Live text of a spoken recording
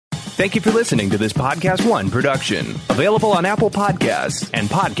Thank you for listening to this Podcast One production. Available on Apple Podcasts and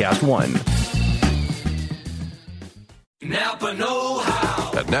Podcast One. Napa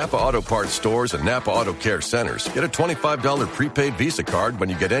know-how. At Napa Auto Parts stores and Napa Auto Care centers, get a $25 prepaid Visa card when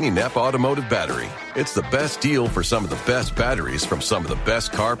you get any Napa automotive battery. It's the best deal for some of the best batteries from some of the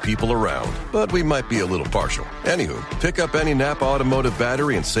best car people around. But we might be a little partial. Anywho, pick up any Napa automotive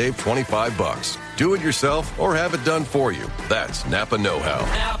battery and save $25. Do it yourself or have it done for you. That's Napa know-how.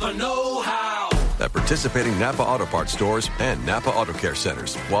 Napa know-how. At participating Napa Auto Parts stores and Napa Auto Care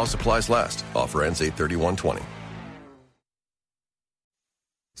centers while supplies last. Offer ends 8/31/20.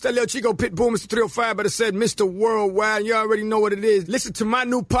 It's that little Chico Pitbull, Mr. 305, but it said Mr. Worldwide. You already know what it is. Listen to my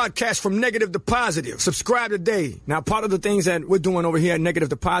new podcast, From Negative to Positive. Subscribe today. Now, part of the things that we're doing over here at Negative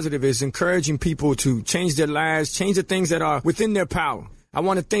to Positive is encouraging people to change their lives, change the things that are within their power. I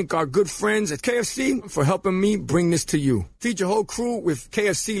want to thank our good friends at KFC for helping me bring this to you. Feed your whole crew with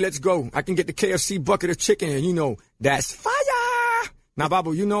KFC. Let's go. I can get the KFC bucket of chicken, and you know, that's fire. Now,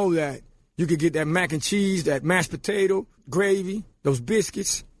 Babu, you know that you could get that mac and cheese, that mashed potato, gravy, those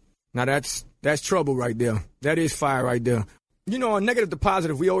biscuits. Now, that's trouble right there. That is fire right there. You know, on Negative to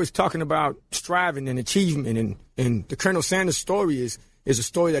Positive, we always talking about striving and achievement, and the Colonel Sanders story is a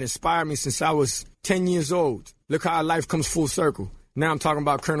story that inspired me since I was 10 years old. Look how life comes full circle. Now I'm talking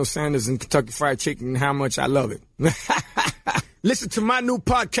about Colonel Sanders and Kentucky Fried Chicken and how much I love it. Listen to my new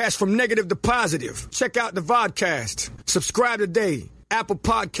podcast, From Negative to Positive. Check out the vodcast. Subscribe today. Apple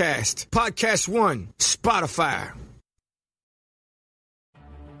Podcast, Podcast One, Spotify.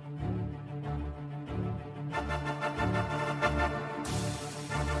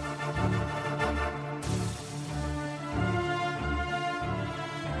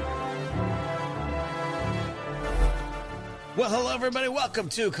 Well, hello, everybody. Welcome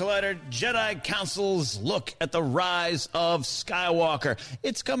to Collider Jedi Council's look at the rise of Skywalker.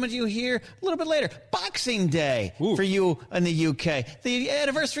 It's coming to you here a little bit later. Boxing Day for you in the UK. The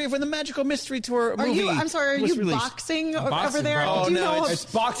anniversary of when the Magical Mystery Tour movie are you released. boxing over there? Oh, Do you know it's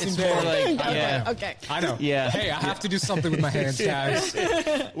Boxing Day. Okay. I know. Yeah. Hey, I have to do something with my hands, guys.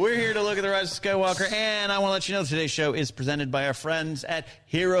 We're here to look at the rise of Skywalker, and I want to let you know today's show is presented by our friends at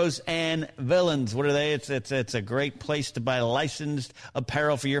Heroes and Villains. What are they? It's a great place to buy licensed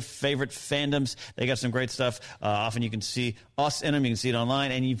apparel for your favorite fandoms. They got some great stuff. Often you can see us in them. You can see it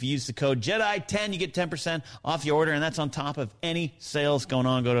online. And if you use the code JEDI10, you get 10% off your order. And that's on top of any sales going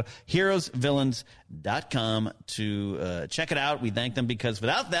on. Go to heroesvillains.com to check it out. We thank them because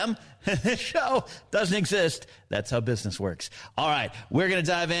without them, this show doesn't exist. That's how business works. All right, we're going to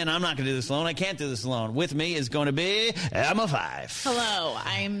dive in. I'm not going to do this alone. I can't do this alone. With me is going to be Emma Five. Hello.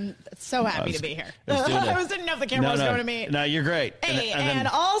 I'm so happy to be here. I didn't know if the camera was going to me. No, you're great. Hey, and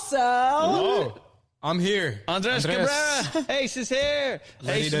also... Hello. I'm here. Andres Cabrera. Ace is here.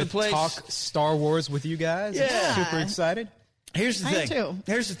 Ready Ace to in the place. talk Star Wars with you guys. Yeah. Super excited. Here's the thing. too.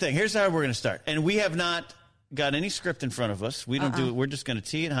 Here's the thing. Here's how we're going to start. And we have not got any script in front of us. We don't do it. We're just going to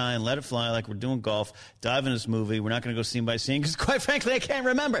tee it high and let it fly like we're doing golf, dive in this movie. We're not going to go scene by scene because, quite frankly, I can't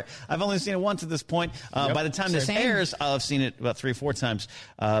remember. I've only seen it once at this point. By the time this airs, I'll have seen it about 3 or 4 times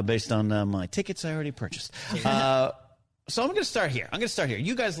based on my tickets I already purchased. So I'm going to start here.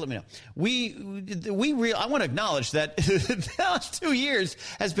 You guys let me know. I want to acknowledge that the last 2 years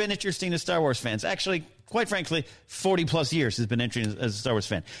has been interesting to Star Wars fans. Actually, quite frankly, 40-plus years has been interesting as a Star Wars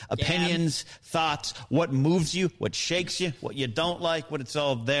fan. Opinions, thoughts, what moves you, what shakes you, what you don't like, what it's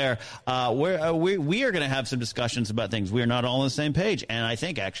all there. We are going to have some discussions about things. We are not all on the same page, and I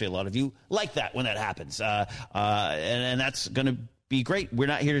think actually a lot of you like that when that happens. And that's going to be great. We're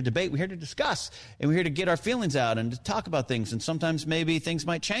not here to debate. We're here to discuss, and we're here to get our feelings out and to talk about things. And sometimes maybe things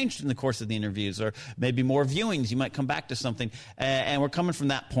might change in the course of the interviews, or maybe more viewings. You might come back to something, and we're coming from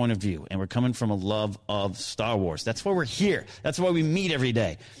that point of view, and we're coming from a love of Star Wars. That's why we're here. That's why we meet every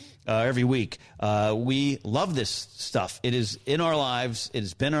day. Every week. We love this stuff. It is in our lives. It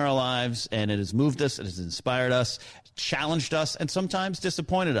has been our lives, and it has moved us. It has inspired us, challenged us, and sometimes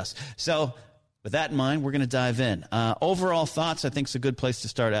disappointed us. So with that in mind, we're going to dive in. Overall thoughts, I think, is a good place to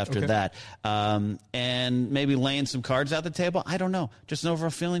start after that. And maybe laying some cards out the table. I don't know. Just an overall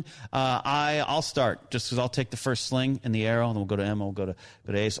feeling. I'll start just because I'll take the first sling and the arrow, and then we'll go to Emma, we'll go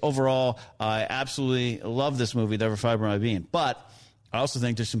to Ace. Overall, I absolutely love this movie, The Every Fiber of My Being. But I also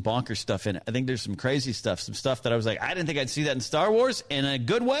think there's some bonkers stuff in it. I think there's some crazy stuff, some stuff that I was like, I didn't think I'd see that in Star Wars in a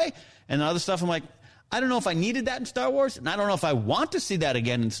good way. And other stuff I'm like, I don't know if I needed that in Star Wars, and I don't know if I want to see that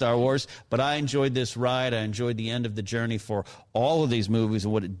again in Star Wars, but I enjoyed this ride. I enjoyed the end of the journey for all of these movies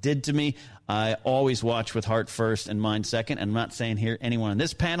and what it did to me. I always watch with heart first and mind second. And I'm not saying here anyone on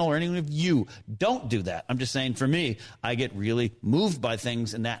this panel or anyone of you don't do that. I'm just saying for me, I get really moved by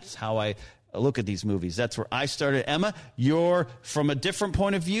things, and that's how I look at these movies. That's where I started. Emma, you're from a different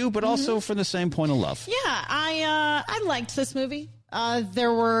point of view, but also from the same point of love. Yeah, I liked this movie.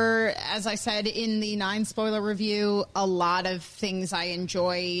 There were, as I said in the 9-spoiler review, a lot of things I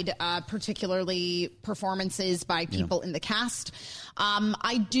enjoyed, particularly performances by people in the cast.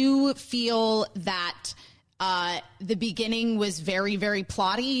 I do feel that the beginning was very, very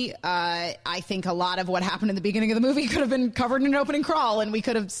plotty. I think a lot of what happened in the beginning of the movie could have been covered in an opening crawl, and we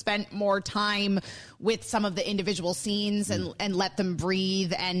could have spent more time with some of the individual scenes and let them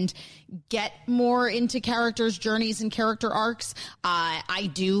breathe and get more into characters' journeys and character arcs. I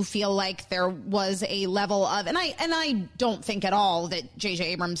do feel like there was a level of, and I don't think at all that J.J.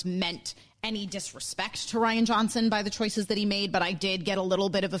 Abrams meant any disrespect to Rian Johnson by the choices that he made, but I did get a little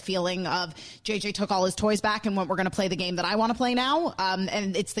bit of a feeling of JJ took all his toys back and went, we're going to play the game that I want to play now.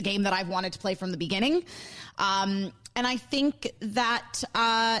 And it's the game that I've wanted to play from the beginning. And I think that,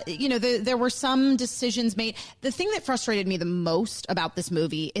 there were some decisions made. The thing that frustrated me the most about this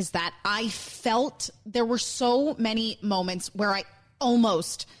movie is that I felt there were so many moments where I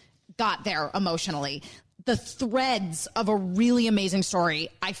almost got there emotionally. The threads of a really amazing story,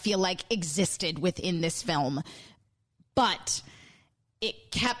 I feel like, existed within this film, but it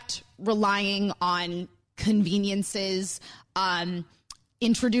kept relying on conveniences,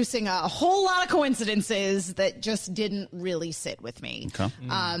 introducing a whole lot of coincidences that just didn't really sit with me. Okay.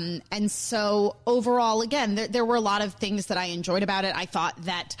 And so overall, again, there were a lot of things that I enjoyed about it. I thought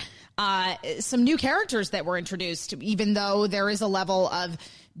that some new characters that were introduced, even though there is a level of,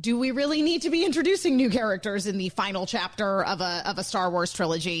 do we really need to be introducing new characters in the final chapter of a Star Wars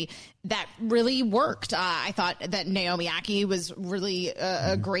trilogy? That really worked. I thought that Naomi Ackie was really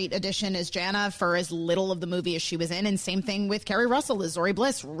a great addition as Janna for as little of the movie as she was in. And same thing with Kerry Russell as Zori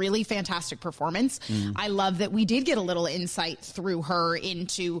Bliss. Really fantastic performance. I love that we did get a little insight through her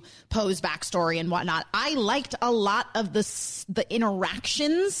into Poe's backstory and whatnot. I liked a lot of the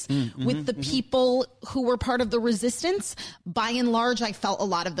interactions with the people who were part of the Resistance. By and large, I felt a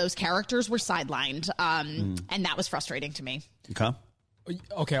lot of those characters were sidelined. And that was frustrating to me.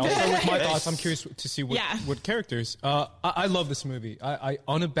 Okay, I'll start with my thoughts. I'm curious to see what characters. I love this movie. I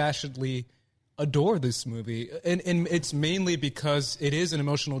unabashedly adore this movie. And it's mainly because it is an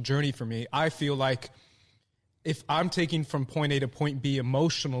emotional journey for me. I feel like if I'm taking from point A to point B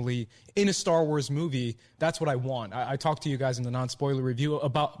emotionally in a Star Wars movie, that's what I want. I talked to you guys in the non-spoiler review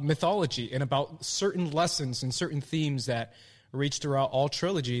about mythology and about certain lessons and certain themes that reach throughout all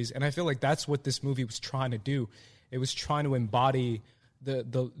trilogies. And I feel like that's what this movie was trying to do. It was trying to embody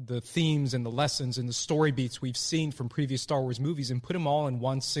the themes and the lessons and the story beats we've seen from previous Star Wars movies and put them all in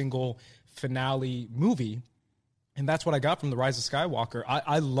one single finale movie. And that's what I got from The Rise of Skywalker.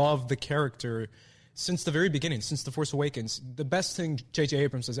 I love the character since the very beginning, since The Force Awakens. The best thing J.J.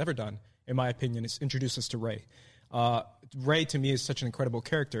 Abrams has ever done, in my opinion, is introduce us to Rey. Rey, to me, is such an incredible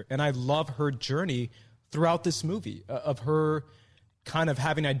character. And I love her journey throughout this movie, of her kind of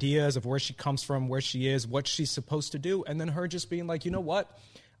having ideas of where she comes from, where she is, what she's supposed to do, and then her just being like, you know what?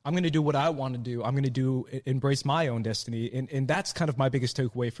 I'm going to do what I want to do. I'm going to embrace my own destiny. And that's kind of my biggest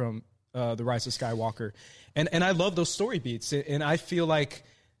takeaway from The Rise of Skywalker. And I love those story beats. And I feel like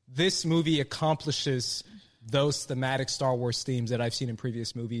this movie accomplishes those thematic Star Wars themes that I've seen in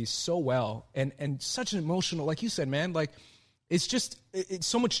previous movies so well. And such an emotional, like you said, man, like, it's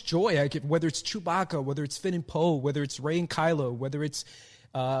so much joy. I get, whether it's Chewbacca, whether it's Finn and Poe, whether it's Rey and Kylo, whether it's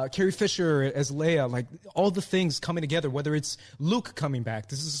Carrie Fisher as Leia, like all the things coming together, whether it's Luke coming back.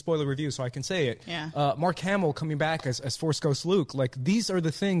 This is a spoiler review, so I can say it. Yeah. Mark Hamill coming back as Force Ghost Luke. Like, these are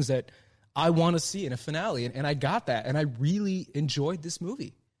the things that I want to see in a finale, and I got that, and I really enjoyed this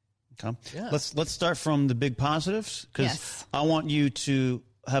movie. Okay. Yeah. Let's start from the big positives, because I want you to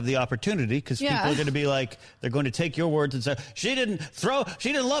have the opportunity, because people are going to be like, they're going to take your words and say, she didn't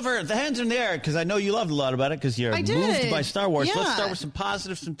love her, the hands in the air, because I know you loved a lot about it, because you're moved by Star Wars. Yeah. So let's start with some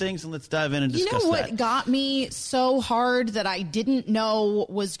positives, some things, and let's dive in and discuss that. You know what got me so hard that I didn't know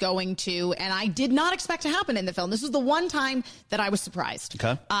was going to, and I did not expect to happen in the film. This was the one time that I was surprised.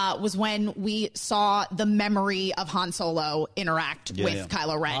 Okay. Was when we saw the memory of Han Solo interact with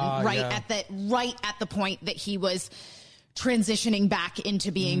Kylo Ren, right at the point that he was transitioning back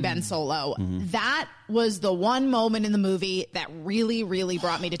into being Ben Solo. That was the one moment in the movie that really, really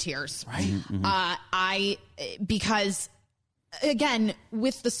brought me to tears. Right. Because again,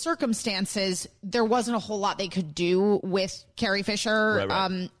 with the circumstances, there wasn't a whole lot they could do with Carrie Fisher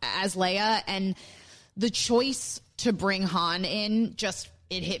as Leia, and the choice to bring Han in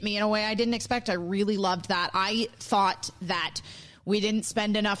it hit me in a way I didn't expect. I really loved that. I thought that we didn't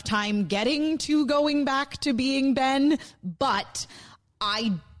spend enough time getting to going back to being Ben, but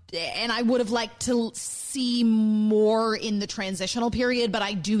I would have liked to see more in the transitional period, but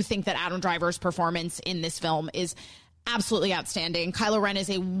I do think that Adam Driver's performance in this film is absolutely outstanding. Kylo Ren is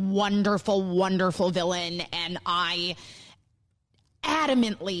a wonderful, wonderful villain, and I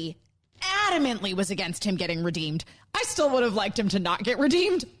adamantly was against him getting redeemed. I still would have liked him to not get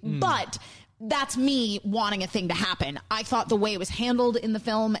redeemed, but that's me wanting a thing to happen. I thought the way it was handled in the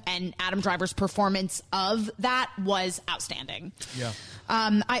film and Adam Driver's performance of that was outstanding. Yeah.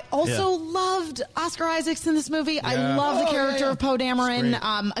 I also loved Oscar Isaacs in this movie. Yeah. I love the character of Poe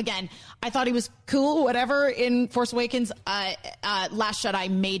Dameron. Again, I thought he was cool, whatever, in Force Awakens. Last Jedi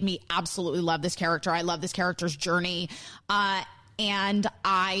made me absolutely love this character. I love this character's journey. And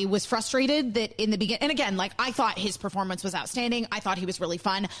I was frustrated that in the beginning, and again, like, I thought his performance was outstanding. I thought he was really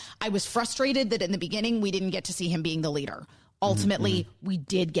fun. I was frustrated that in the beginning, we didn't get to see him being the leader. Ultimately, we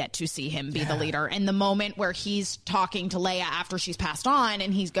did get to see him be the leader. And the moment where he's talking to Leia after she's passed on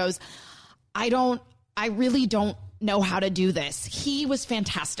and he goes, I really don't know how to do this. He was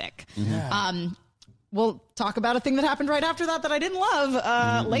fantastic. We'll talk about a thing that happened right after that I didn't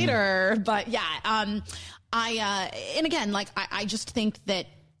love later. But yeah, and again, like, I just think that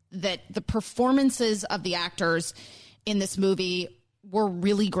the performances of the actors in this movie were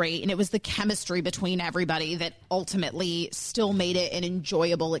really great, and it was the chemistry between everybody that ultimately still made it an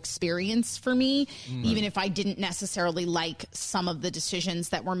enjoyable experience for me, even if I didn't necessarily like some of the decisions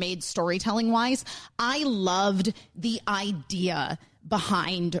that were made storytelling wise. I loved the idea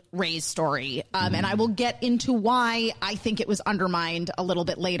behind Rey's story, and I will get into why I think it was undermined a little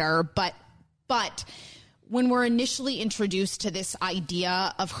bit later, but when we're initially introduced to this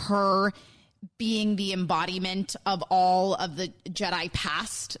idea of her being the embodiment of all of the Jedi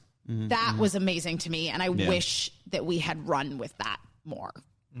past, that was amazing to me. And I wish that we had run with that more.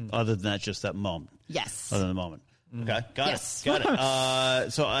 Other than that, just that moment. Yes. Other than the moment. Okay. Got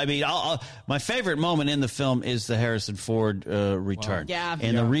it. So, I mean, my favorite moment in the film is the Harrison Ford return. Wow. Yeah.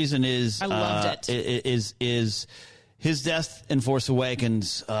 And the reason is, I loved it. Is his death in Force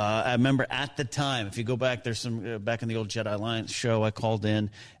Awakens. I remember at the time, if you go back, there's some back in the old Jedi Alliance show, I called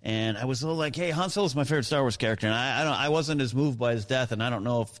in and I was a little like, "Hey, Han Solo's my favorite Star Wars character," and I wasn't as moved by his death, and I don't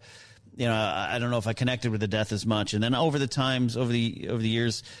know if I connected with the death as much. And then over the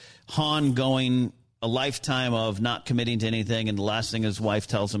years, Han going a lifetime of not committing to anything, and the last thing his wife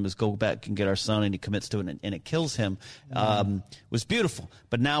tells him is go back and get our son, and he commits to it, and it kills him, was beautiful.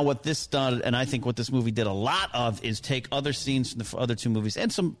 But now what this done, and I think what this movie did a lot of, is take other scenes from the other two movies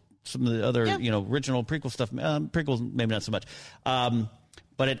and some of the other original prequel stuff. Prequels maybe not so much.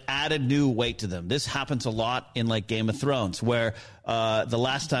 But it added new weight to them. This happens a lot in, like, Game of Thrones, where the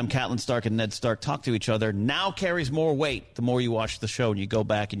last time Catelyn Stark and Ned Stark talked to each other now carries more weight the more you watch the show and you go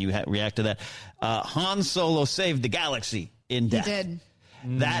back and you react to that. Han Solo saved the galaxy in death. He did.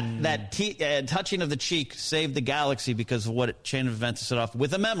 That touching of the cheek saved the galaxy because of what chain of events set off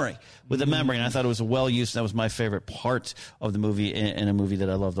with a memory. And I thought it was a well-used. That was my favorite part of the movie, in a movie that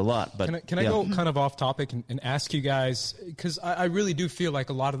I loved a lot. But can I go kind of off topic and ask you guys, because I really do feel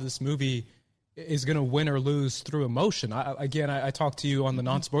like a lot of this movie is going to win or lose through emotion. I talked to you on the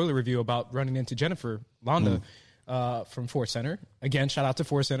non-spoiler review about running into Jennifer Londa from Force Center. Again, shout out to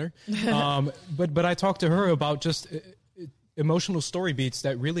Force Center. But I talked to her about just emotional story beats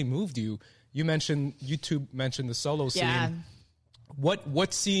that really moved you. You mentioned the Solo scene. Yeah.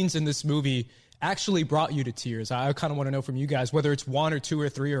 What scenes in this movie actually brought you to tears? I kind of want to know from you guys, whether it's 1 or 2 or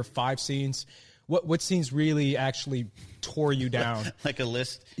 3 or 5 scenes. What scenes really actually tore you down? Like a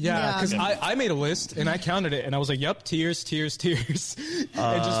list? Yeah, because I made a list and I counted it and I was like, yep, tears.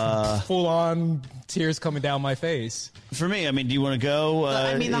 And just full on tears coming down my face. For me, I mean, do you want to go?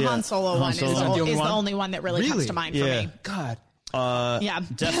 The Han Solo one is the only one that really comes to mind for me. God.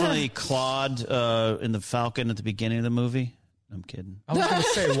 Definitely Claude in the Falcon at the beginning of the movie. I'm kidding. I was going to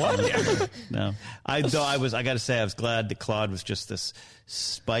say what? No, I got to say I was glad that Claude was just this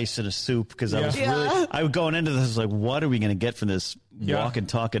spice in a soup, because I was I was going into this like, what are we going to get from this walking,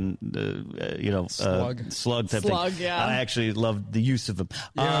 talking, slug type thing? Yeah. I actually loved the use of them.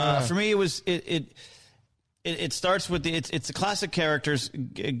 For me, it was It starts with it's the classic characters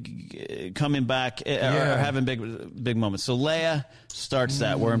coming back or having big moments. So Leia starts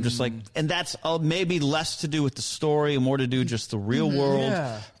that, where I'm just like, and that's maybe less to do with the story and more to do just the real world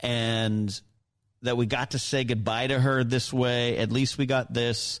and that we got to say goodbye to her this way. At least we got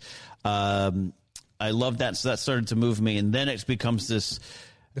this. I love that. So that started to move me. And then it becomes this.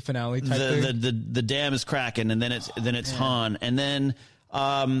 The finale type thing. The dam is cracking, and then it's Han. And then,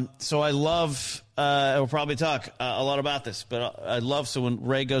 so I love, we'll probably talk a lot about this, but I love, so when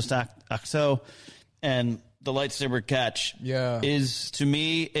Rey goes to Ahch-To and the lightsaber catch is, to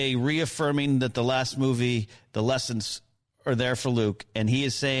me, a reaffirming that the last movie, the lessons are there for Luke, and he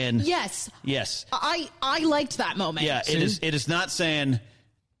is saying yes. I liked that moment. Yeah, it is not saying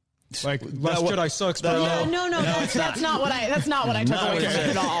like Last Jedi sucks, bro. No, that's not what I took away from it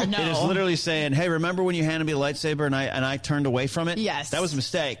at all. No. It is literally saying, hey, remember when you handed me the lightsaber and I turned away from it? Yes. That was a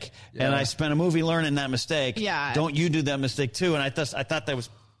mistake. Yeah. And I spent a movie learning that mistake. Yeah. Don't you do that mistake too. And I thought that was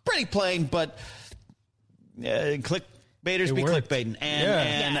pretty plain, but clickbaiters be clickbaiting.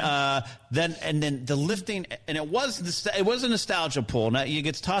 Then the lifting, and it was a nostalgia pull. Now, it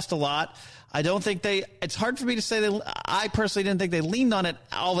gets tossed a lot. I don't think it's hard for me to say I personally didn't think they leaned on it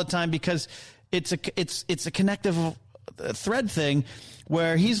all the time, because it's a connective thread thing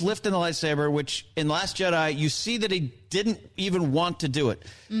where he's lifting the lightsaber, which in Last Jedi, you see that he didn't even want to do it.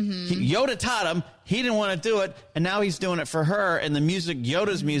 Mm-hmm. Yoda taught him. He didn't want to do it. And now he's doing it for her. And the music,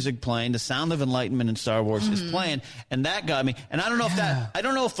 Yoda's music playing, the Sound of Enlightenment in Star Wars is playing. And that got me. And I don't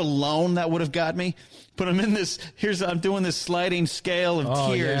know if alone that would have got me. But I'm in this, I'm doing this sliding scale of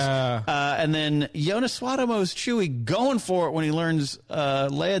tears. Yeah. And then Jonas Swatomo's Chewie going for it when he learns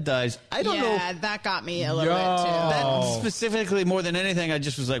Leia dies. I don't know. Yeah, that got me a little bit too. That specifically, more than anything, I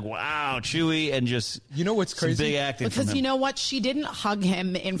just was like, wow, Chewie, and just, you know what's crazy? Big acting because from him. You know what? She didn't hug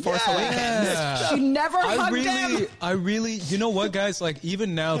him in Force Awakens. She never hugged him. I really, you know what, guys? Like,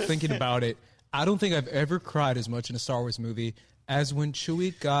 even now thinking about it, I don't think I've ever cried as much in a Star Wars movie as when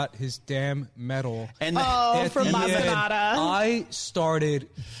Chewie got his damn medal. And from Masada. I started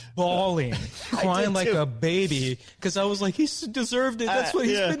bawling, crying like a baby, because I was like, he deserved it. That's what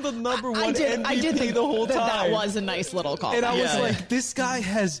he's been the number one MVP the whole time. That was a nice little call. And I was like, this guy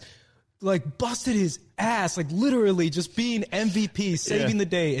has like busted his ass, like literally just being MVP, saving the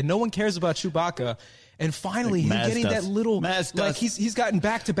day, and no one cares about Chewbacca. And finally, him getting that little, like, he's gotten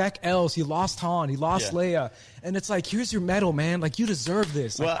back-to-back L's. He lost Han. He lost Leia. And it's like, here's your medal, man. Like, you deserve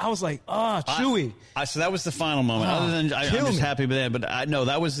this. Like, I was like, Chewie. So that was the final moment. Other than, I'm just happy with that. But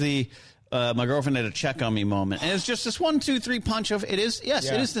that was the, my girlfriend had a check on me moment. And it's just this 1, 2, 3 punch of, it is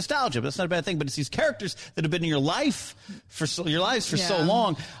nostalgia, but that's not a bad thing. But it's these characters that have been in your life for so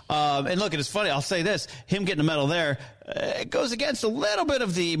long. And look, it is funny. I'll say this, him getting a medal there, it goes against a little bit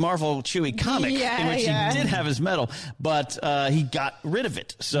of the Marvel Chewie comic in which he did have his medal, but he got rid of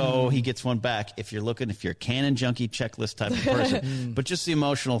it. So he gets one back. If you're a canon junkie checklist type of person, but just the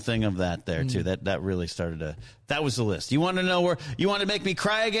emotional thing of that there too, that really started that was the list. You want to know where you want to make me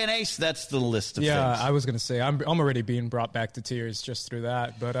cry again, Ace? That's the list of things. I was going to say, I'm already being brought back to tears just through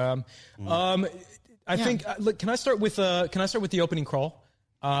that. But I think, look, can I start with the opening crawl?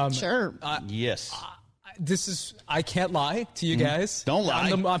 Sure. Yes. I can't lie to you guys. Don't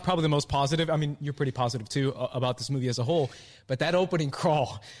lie. I'm probably the most positive. I mean, you're pretty positive too about this movie as a whole. But that opening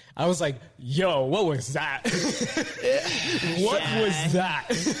crawl, I was like, yo, what was that? What was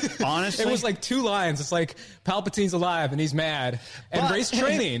that? Honestly? It was like 2 lines. It's like, Palpatine's alive and he's mad. And Rey's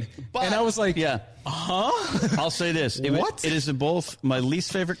training. And I was like, I'll say this. What? It is both my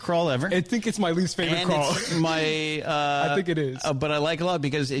least favorite crawl ever. I think it's my least favorite crawl. It's my, I think it is. But I like it a lot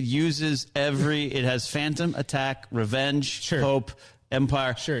because it uses it has Phantom, Attack, Revenge, Hope,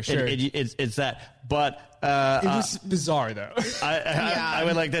 Empire. Sure. It's that. But it was bizarre, though. I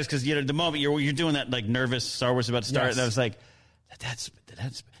went like this because the moment you're doing that like nervous Star Wars about to start, and I was like, that's.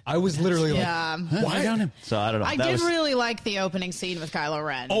 I was literally like, why don't him? So I don't know. I did really like the opening scene with Kylo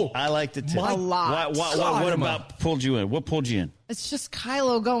Ren. Oh, I liked it too. A lot. What about pulled you in? What pulled you in? It's just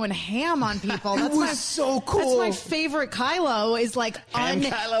Kylo going ham on people. It was so cool. That's my favorite Kylo, is like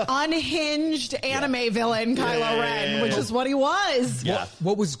unhinged anime villain Kylo Ren, which is what he was. Yeah.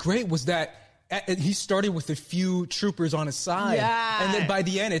 What was great was that he started with a few troopers on his side. Yeah. And then by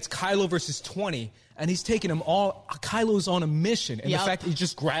the end, it's Kylo versus 20. And he's taking them all. Kylo's on a mission. And the fact that he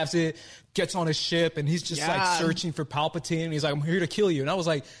just grabs it, gets on his ship, and he's just like searching for Palpatine. And he's like, I'm here to kill you. And I was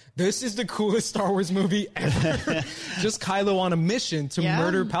like, this is the coolest Star Wars movie ever. Just Kylo on a mission to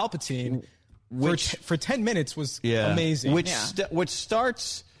murder Palpatine. Which for 10 minutes was amazing. Which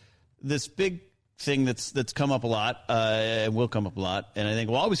starts this big thing that's come up a lot and will come up a lot, and I think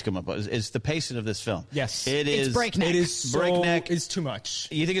will always come up is the pacing of this film. Yes, it's breakneck. It is breakneck. It's too much.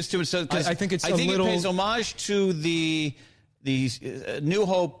 You think it's too much? So, I think it's. I think it pays homage to the New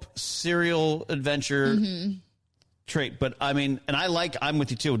Hope serial adventure trait. But I mean, and I'm with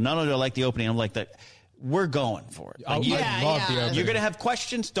you too. Not only do I like the opening, I'm like that. We're going for it. I love the opening. You're going to have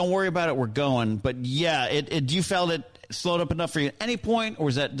questions. Don't worry about it. We're going. But yeah, you felt it slowed up enough for you at any point,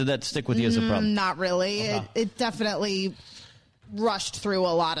 or did that stick with you as a problem? Not really. Okay. It definitely rushed through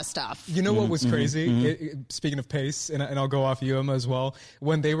a lot of stuff. You know what was crazy? Speaking of pace, and I'll go off you, Emma, as well.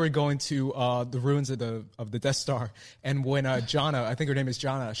 When they were going to the ruins of the Death Star, and when Jana, I think her name is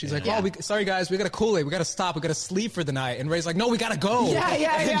Jana, she's like, "Oh, sorry guys, we gotta cool it. We gotta stop. We gotta sleep for the night." And Ray's like, "No, we gotta go."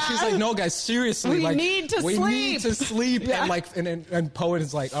 And she's like, "No, guys, seriously, we need to sleep." And Poe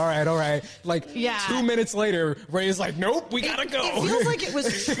is like, "All right." Like 2 minutes later, Ray is like, "Nope, we gotta go." It feels like it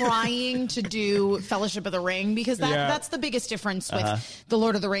was trying to do Fellowship of the Ring, because that's the biggest difference with the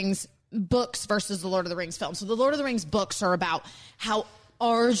Lord of the Rings books versus the Lord of the Rings film. So the Lord of the Rings books are about how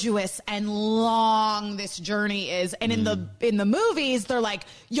arduous and long this journey is, and in the movies they're like,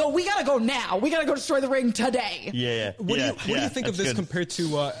 "Yo, we gotta go now. We gotta go destroy the ring today." What do you think of this compared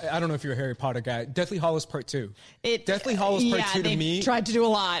to I don't know if you're a Harry Potter guy, Deathly Hallows Part 2? Deathly Hallows Part 2 to me tried to do a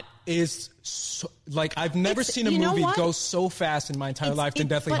lot. Is so, like, I've never seen a movie go so fast in my entire life than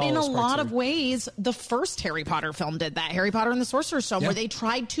Deathly Hallows Part 2. But in a lot of ways, the first Harry Potter film did that. Harry Potter and the Sorcerer's Stone, where they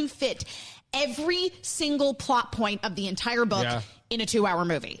tried to fit every single plot point of the entire book in a 2-hour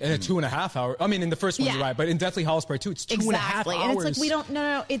movie. In a 2.5 hour. I mean, in the first one, you're right, but in Deathly Hallows Part 2, it's 2.5 hours. And it's like, we don't,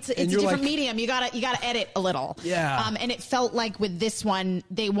 no, it's a different medium. You gotta edit a little. Yeah. And it felt like with this one,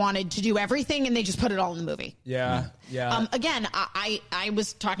 they wanted to do everything and they just put it all in the movie. Yeah. Again, I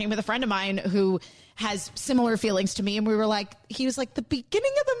was talking with a friend of mine who has similar feelings to me, and he was like, the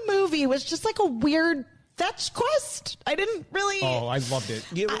beginning of the movie was just like a weird fetch quest. I didn't really. Oh, I loved it.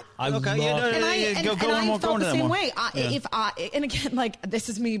 I felt the same way. And again, like, this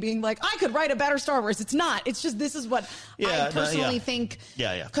is me being like, I could write a better Star Wars. It's not. It's just, this is what I personally think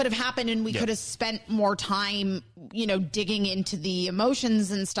could have happened, and we could have spent more time, digging into the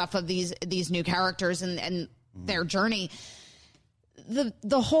emotions and stuff of these new characters and their journey.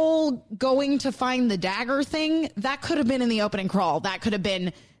 The whole going to find the dagger thing, that could have been in the opening crawl. That could have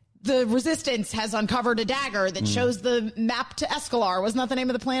been, the Resistance has uncovered a dagger that shows the map to Escalar. Wasn't that the name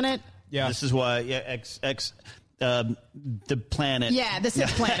of the planet? Yeah. This is why, the planet. Yeah, the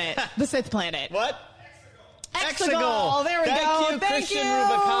Sith planet. The Sith planet. What? Exegol. There we go. Thank you.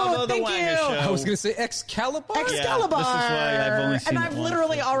 Thank you. I was going to say Excalibur. Excalibur. This is why I've only seen I've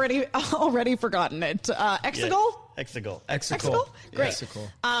literally already forgotten it. Exegol? Exegol. Great. Exegol.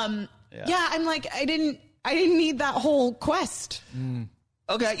 I'm like, I didn't need that whole quest.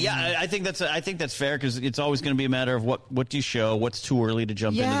 Okay, yeah, I think that's fair, because it's always going to be a matter of what do you show, what's too early to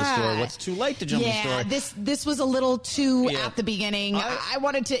jump into the story, what's too late to jump into the story. This was a little too at the beginning. I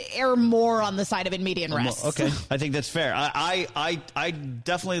wanted to err more on the side of in medias res. Okay, I think that's fair. I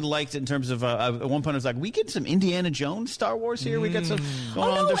definitely liked it in terms of at one point I was like, we get some Indiana Jones Star Wars here. We got some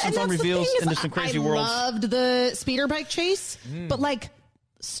going on. There's some fun reveals and there's some crazy worlds. I loved the speeder bike chase, but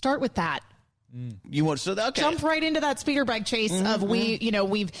start with that. You want jump right into that speeder bike chase of we've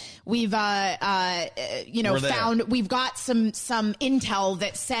got some intel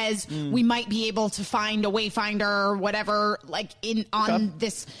that says we might be able to find a wayfinder or whatever, like on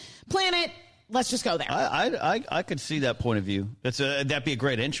this planet. Let's just go there. I could see that point of view. That'd be a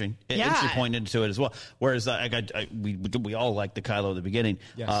great entry point into it as well. Whereas we all like the Kylo at the beginning.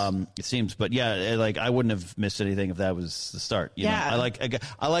 Yes. It seems, but I wouldn't have missed anything if that was the start. You know?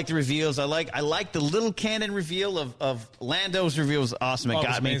 I like the reveals. I like the little canon reveal of Lando's reveal was awesome. It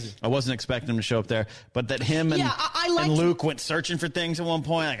got me. Amazing. I wasn't expecting him to show up there, but that him and Luke went searching for things at one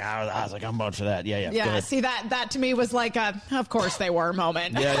point. I was like, I'm about for that. Yeah. See, that to me was like a, of course they were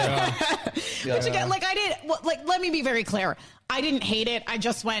moment. Which again, let me be very clear. I didn't hate it. I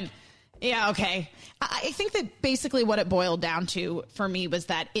just went, yeah, okay. I think that basically what it boiled down to for me was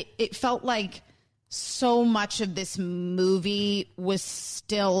that it felt like so much of this movie was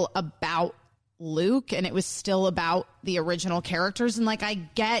still about Luke, and it was still about the original characters. And I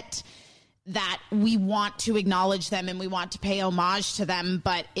get that we want to acknowledge them and we want to pay homage to them,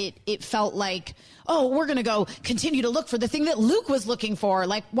 but it felt like, oh, we're going to go continue to look for the thing that Luke was looking for.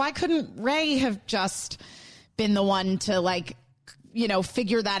 Like, why couldn't Rey have just been the one to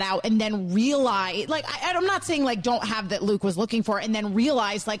figure that out and then realize, I'm not saying don't have that Luke was looking for and then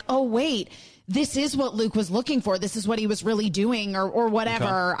realize oh, wait, this is what Luke was looking for. This is what he was really doing or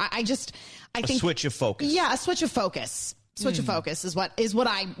whatever. Okay. I think switch of focus. Yeah. A switch of focus. Switch of focus is what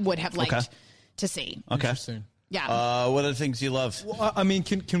I would have liked to see. Okay. Interesting. Yeah. What are the things you love? Well, I mean,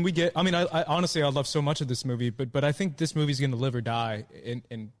 can we get? I mean, I honestly, I love so much of this movie, but I think this movie's going to live or die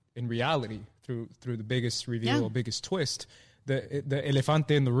in reality through the biggest reveal, biggest twist. The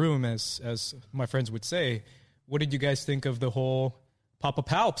elefante in the room, as my friends would say, what did you guys think of the whole Papa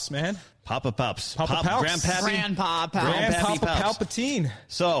Palps, man? Papa Palps. Papa Palps. Grandpa Palpatine.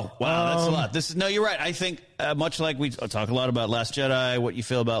 So, wow, that's a lot. No, you're right. I think much like we talk a lot about Last Jedi, what you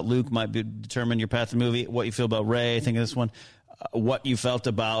feel about Luke might determine your path in the movie. What you feel about Rey, I think of this one. What you felt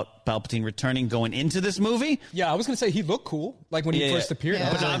about Palpatine returning going into this movie. Yeah, I was going to say he looked cool, like when he first appeared.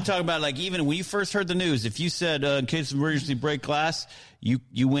 Yeah. But I'm talking about like even when you first heard the news, if you said, in case of emergency break glass,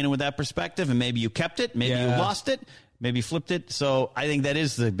 you went in with that perspective and maybe you kept it, maybe you lost it, maybe you flipped it. So I think that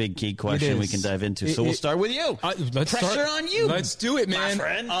is the big key question we can dive into. So we'll start with you. Pressure on you. Let's do it, man. My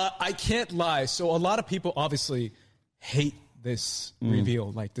friend. I can't lie. So a lot of people obviously hate this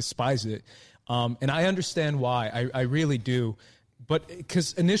reveal, like despise it. And I understand why. I really do. But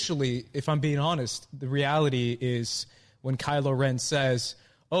because initially, if I'm being honest, the reality is when Kylo Ren says,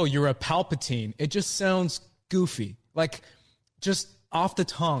 "Oh, you're a Palpatine," it just sounds goofy. Like, just off the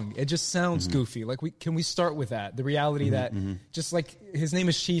tongue. It just sounds goofy. Like, can we start with that? The reality that just like his name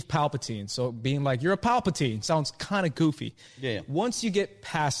is Chief Palpatine. So being like, "You're a Palpatine" sounds kind of goofy. Yeah. Once you get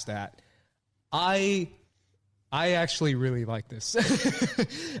past that, I actually really like this.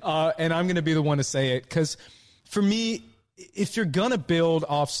 And I'm going to be the one to say it. Because for me, if you're going to build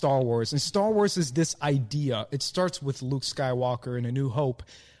off Star Wars, and Star Wars is this idea, it starts with Luke Skywalker in A New Hope,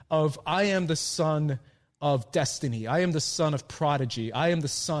 of I am the son of destiny. I am the son of prodigy. I am the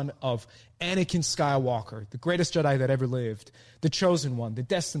son of Anakin Skywalker, the greatest Jedi that ever lived, the chosen one, the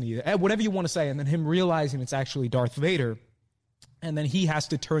destiny, whatever you want to say. And then him realizing it's actually Darth Vader. And then he has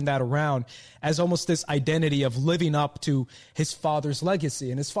to turn that around as almost this identity of living up to his father's legacy,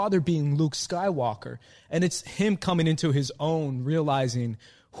 and his father being Luke Skywalker. And it's him coming into his own, realizing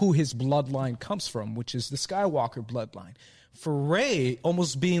who his bloodline comes from, which is the Skywalker bloodline. For Rey,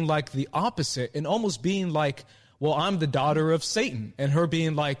 almost being like the opposite, and almost being like, well, I'm the daughter of Satan, and her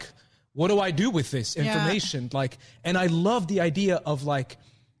being like, what do I do with this information? Like, and I love the idea of like,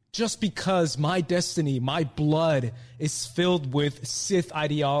 just because my destiny, my blood is filled with Sith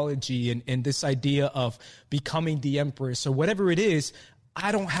ideology and this idea of becoming the Empress or whatever it is,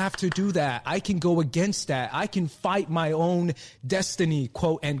 I don't have to do that. I can go against that. I can fight my own destiny,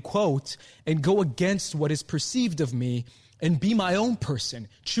 quote unquote, and go against what is perceived of me and be my own person,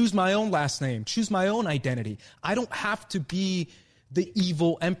 choose my own last name, choose my own identity. I don't have to be the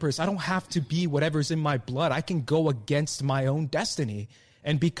evil Empress. I don't have to be whatever's in my blood. I can go against my own destiny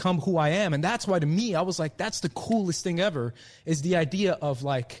and become who I am. And that's why, to me, I was like, that's the coolest thing ever, is the idea of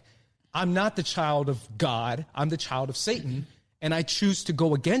like, I'm not the child of God, I'm the child of Satan, and I choose to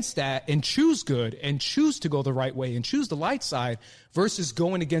go against that and choose good and choose to go the right way and choose the light side versus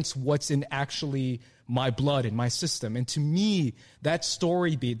going against what's in actually my blood and my system. And to me, that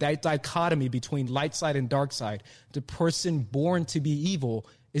story beat, that dichotomy between light side and dark side, the person born to be evil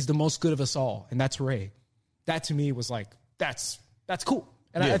is the most good of us all, and that's Rey. That to me was like, that's cool.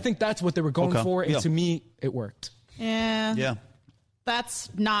 And I think that's what they were going for. And to me, it worked. Yeah. That's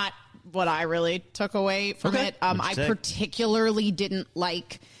not what I really took away from it. I particularly didn't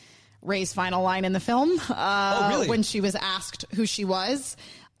like Rey's final line in the film when she was asked who she was,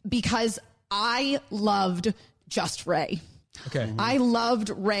 because I loved just Rey. Okay. I loved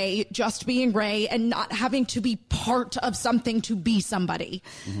Rey just being Rey and not having to be part of something to be somebody.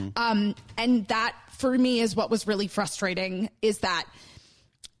 And that, for me, is what was really frustrating, is that,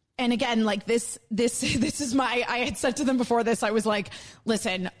 and again, like this is my, I had said to them before this, I was like,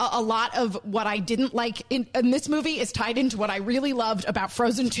 listen, a lot of what I didn't like in this movie is tied into what I really loved about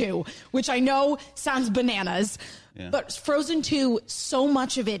Frozen 2, which I know sounds bananas, but Frozen 2, so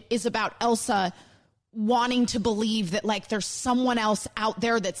much of it is about Elsa wanting to believe that like there's someone else out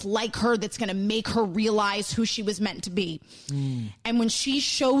there that's like her, that's going to make her realize who she was meant to be. And when she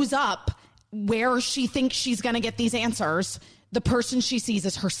shows up where she thinks she's going to get these answers, the person she sees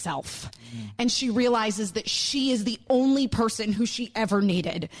is herself. And she realizes that she is the only person who she ever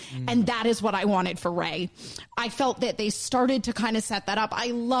needed. And that is what I wanted for Rey. I felt that they started to kind of set that up.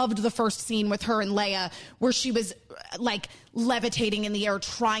 I loved the first scene with her and Leia, where she was like levitating in the air,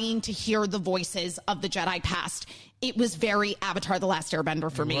 trying to hear the voices of the Jedi past. It was very Avatar: The Last Airbender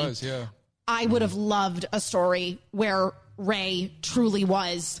for me. It was, yeah. I would have loved a story where Rey truly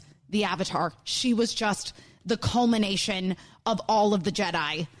was the Avatar. She was just the culmination of all of the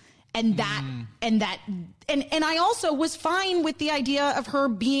Jedi. And I also was fine with the idea of her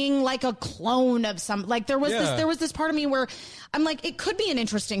being like a clone of some, like there was this part of me where I'm like, it could be an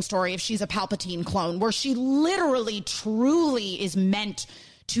interesting story if she's a Palpatine clone, where she literally truly is meant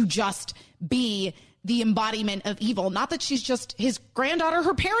to just be the embodiment of evil. Not that she's just his granddaughter.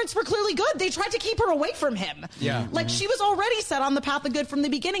 Her parents were clearly good. They tried to keep her away from him. Yeah. Like, she was already set on the path of good from the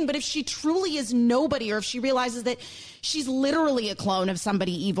beginning. But if she truly is nobody, or if she realizes that she's literally a clone of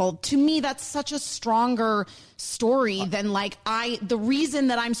somebody evil, to me, that's such a stronger story than like, the reason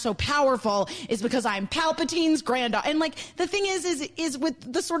that I'm so powerful is because I'm Palpatine's granddaughter. And like, the thing is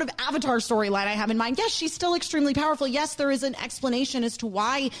with the sort of Avatar storyline I have in mind, yes, she's still extremely powerful. Yes, there is an explanation as to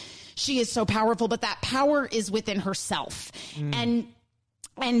why she is so powerful, but that power is within herself. And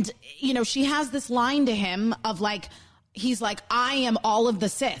you know, she has this line to him of like, he's like, I am all of the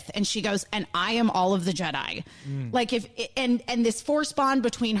Sith. And she goes, and I am all of the Jedi. Like, and this force bond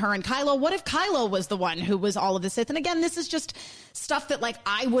between her and Kylo, what if Kylo was the one who was all of the Sith? And again, this is just stuff that like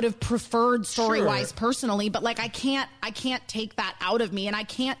I would have preferred story-wise personally, but like I can't take that out of me, and I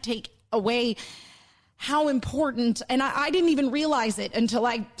can't take away how important, and I didn't even realize it until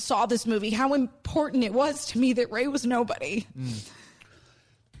I saw this movie, how important it was to me that Rey was nobody.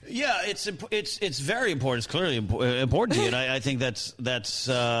 Yeah, it's very important. It's clearly important to you, and I think that's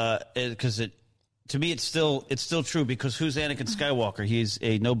because to me it's still true, because who's Anakin Skywalker? He's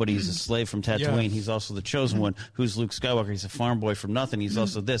a nobody. He's a slave from Tatooine. Yeah. He's also the chosen one. Who's Luke Skywalker? He's a farm boy from nothing. He's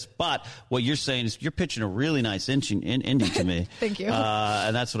also this. But what you're saying is you're pitching a really nice ending to me. Thank you.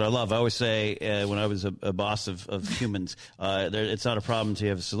 And that's what I love. I always say when I was a boss of humans, it's not a problem until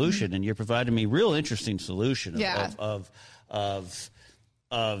you have a solution, and you're providing me real interesting solution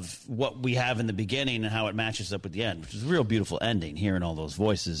of what we have in the begining and how it matches up with the end, which is a real beautiful ending, hearing all those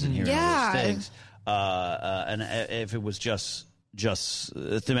voices and hearing all those things. And if it was just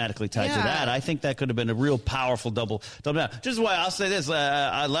thematically tied to that, I think that could have been a real powerful double down. Just why I'll say this: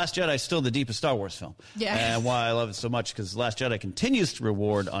 Last Jedi is still the deepest Star Wars film, and why I love it so much, because Last Jedi continues to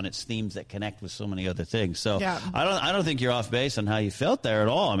reward on its themes that connect with so many other things. So I don't think you're off base on how you felt there at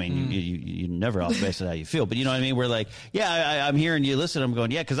all. I mean, you're never off base on how you feel, but you know what I mean. We're like, I'm hearing you listen. I'm going,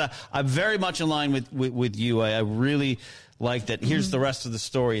 because I'm very much in line with you. I really like that. Here's the rest of the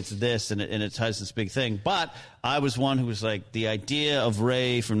story. It's this, and it ties this big thing. But I was one who was like, the idea of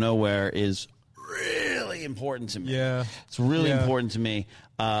Rey from nowhere is really important to me. Yeah, it's really important to me.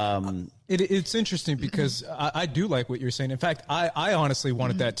 It's interesting because I do like what you're saying. In fact, I honestly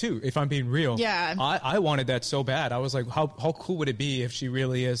wanted that too, if I'm being real. Yeah. I wanted that so bad. I was like, how cool would it be if she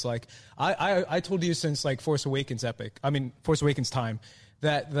really is like, I told you since like Force Awakens time,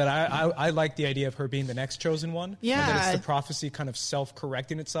 that I like the idea of her being the next chosen one. Yeah. And that it's the prophecy kind of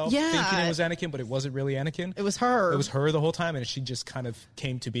self-correcting itself, thinking it was Anakin, but it wasn't really Anakin. It was her. It was her the whole time, and she just kind of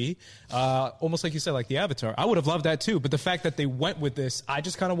came to be. Almost like you said, like the Avatar. I would have loved that too, but the fact that they went with this, I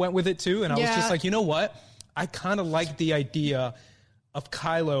just kind of went with it too, and I was just like, you know what? I kind of like the idea of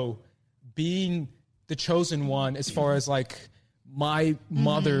Kylo being the chosen one, as far as like, my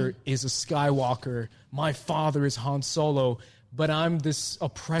mother is a Skywalker, my father is Han Solo, but I'm this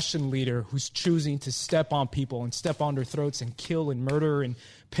oppression leader who's choosing to step on people and step on their throats and kill and murder and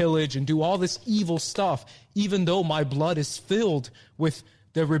pillage and do all this evil stuff, even though my blood is filled with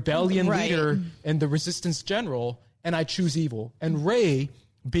the rebellion leader and the resistance general, and I choose evil. And Rey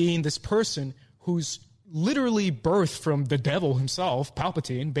being this person who's literally birthed from the devil himself,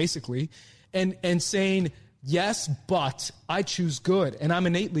 Palpatine, basically, and saying, yes, but I choose good, and I'm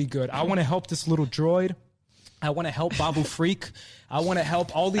innately good. I want to help this little droid. I want to help Babu Freak. I want to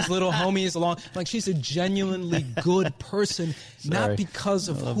help all these little homies along. Like, she's a genuinely good person, not because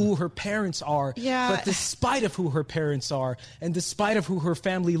of who her parents are, but despite of who her parents are, and despite of who her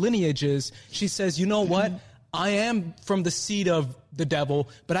family lineage is. She says, you know what? I am from the seed of the devil,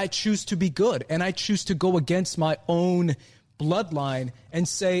 but I choose to be good, and I choose to go against my own bloodline and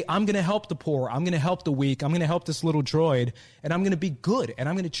say, I'm going to help the poor, I'm going to help the weak, I'm going to help this little droid, and I'm going to be good, and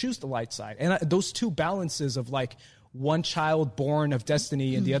I'm going to choose the light side. And those two balances of like one child born of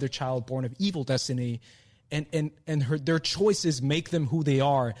destiny and the other child born of evil destiny, and their choices make them who they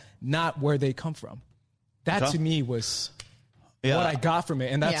are, not where they come from. That to me was what I got from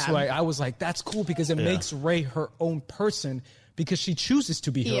it, and that's why I was like, that's cool, because it makes Rey her own person, because she chooses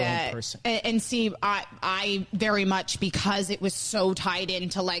to be her own person. And see, I very much, because it was so tied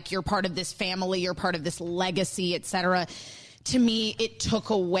into like, you're part of this family, you're part of this legacy, etc. To me, it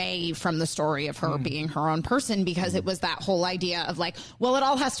took away from the story of her being her own person, because it was that whole idea of like, well, it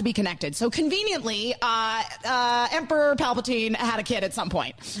all has to be connected. So conveniently, Emperor Palpatine had a kid at some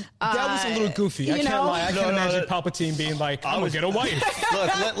point. That was a little goofy. I can't lie. I can't imagine Palpatine being like, I'm going to get a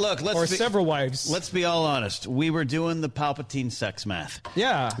wife. Look, or several wives. Let's be all honest. We were doing the Palpatine sex math.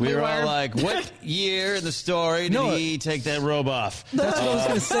 Yeah. We were all like, what year in the story did he take that robe off? That's what I was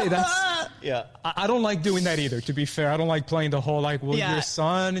going to say. Yeah. I don't like doing that either, to be fair. I don't like playing the whole, like, well, your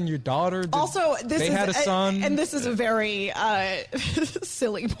son and your daughter, also, they had a son. And this is a very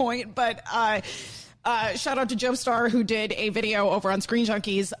silly point, but shout out to Joe Starr, who did a video over on Screen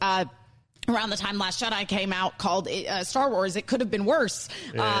Junkies around the time Last Jedi came out called Star Wars, It Could Have Been Worse,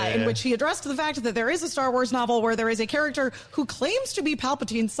 in which he addressed the fact that there is a Star Wars novel where there is a character who claims to be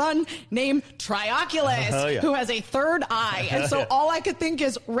Palpatine's son named Trioculus, who has a third eye. And so all I could think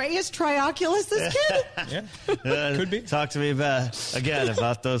is, Rey is Trioculus, this kid? Could be. Talk to me again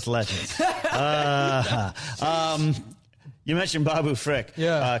about those legends. You mentioned Babu Frick.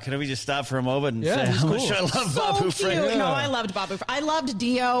 Yeah. Can we just stop for a moment and say how much I love Babu Frick? Yeah. No, I loved Babu Frick. I loved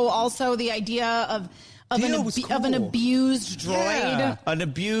Dio. Also, the idea of an abused droid. Yeah. An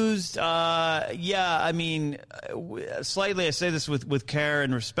abused, I mean, slightly, I say this with care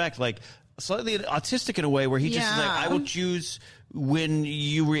and respect, like slightly autistic in a way where he just is like, I will choose when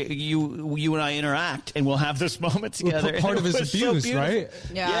you and I interact and we'll have this moment together. Part of his abuse, so right?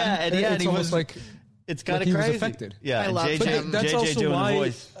 Yeah. And he was like... It's kind of he crazy. was affected. Yeah, I love him. That's JJ also doing why. The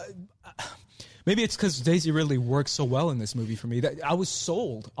voice. Maybe it's because Daisy Ridley works so well in this movie for me that I was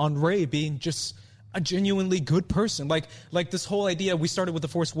sold on Rey being just a genuinely good person. Like this whole idea, we started with The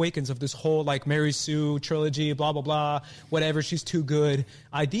Force Awakens of this whole like Mary Sue trilogy, blah, blah, blah, whatever, she's too good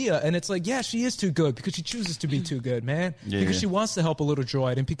idea. And it's like, yeah, she is too good because she chooses to be too good, man. Because she wants to help a little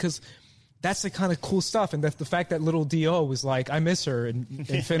droid and because that's the kind of cool stuff. And that's the fact that little Dio was like, I miss her. And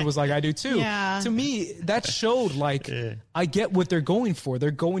Finn was like, I do too. Yeah. To me, that showed like, I get what they're going for. They're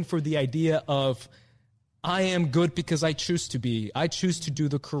going for the idea of, I am good because I choose to be. I choose to do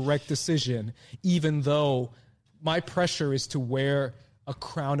the correct decision, even though my pressure is to wear a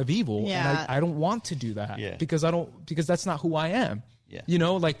crown of evil. Yeah. And I don't want to do that because that's not who I am. Yeah. You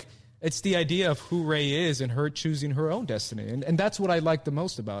know, like, it's the idea of who Rey is and her choosing her own destiny. And that's what I like the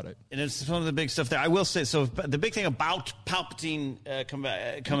most about it. And it's one of the big stuff there. I will say, so the big thing about Palpatine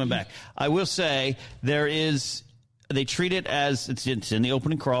coming back, I will say they treat it as, it's in the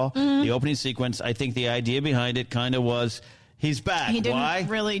opening crawl, the opening sequence. I think the idea behind it kind of was, he's back. He didn't Why?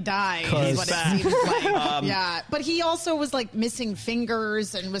 really die, He's is what back. it seems like. Yeah, but he also was like missing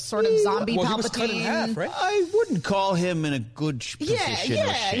fingers and was sort of zombie Palpatine. He was cut in half, right? I wouldn't call him in a good position.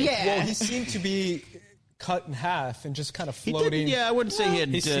 Yeah. Well, he seemed to be cut in half and just kind of floating. I wouldn't say he had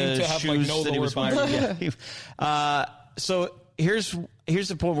he seemed to have like no that he lower was body. So here's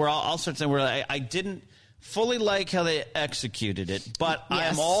the point where I'll start saying where I didn't fully like how they executed it, but I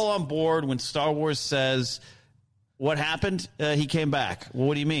am all on board when Star Wars says, what happened? He came back. Well,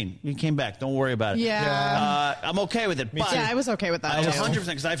 what do you mean? He came back. Don't worry about it. Yeah. I'm okay with it. But I was okay with that. I was 100%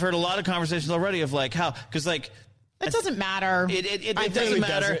 because I've heard a lot of conversations already of like how, because like, it doesn't matter. It doesn't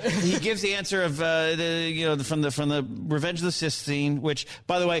matter. He gives the answer of from the Revenge of the Sith scene, which,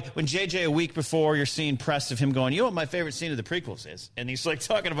 by the way, when JJ a week before you're seeing press of him going, you know what my favorite scene of the prequels is, and he's like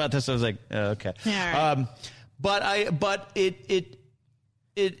talking about this. I was like, okay. Yeah, right.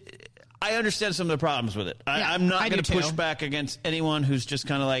 I understand some of the problems with it. I'm not going to push back against anyone who's just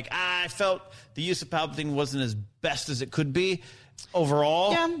kind of like, I felt the use of Palpatine wasn't as best as it could be.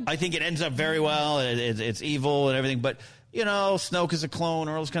 Overall, I think it ends up very well. It's evil and everything, but Snoke is a clone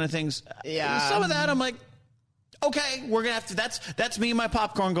or those kind of things. Yeah, some of that I'm like, okay, we're gonna have to. That's me and my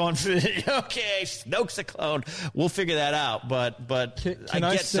popcorn going. Okay, Snoke's a clone. We'll figure that out. But I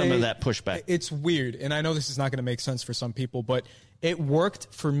get some of that pushback. It's weird, and I know this is not going to make sense for some people, but it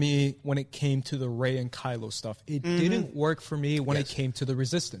worked for me when it came to the Rey and Kylo stuff. It didn't work for me when it came to the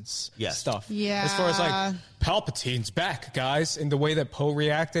Resistance stuff. Yeah. As far as like, Palpatine's back, guys, and the way that Poe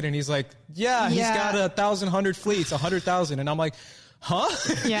reacted, and he's like, he's got 1,100 fleets, 100,000. And I'm like, huh?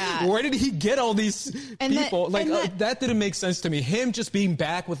 Yeah. Where did he get all these people? That didn't make sense to me. Him just being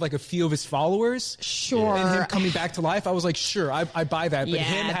back with like a few of his followers. Sure. And him coming back to life. I was like, sure, I buy that. But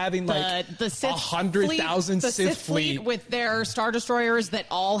him having like the 100,000 Sith fleet with their Star Destroyers that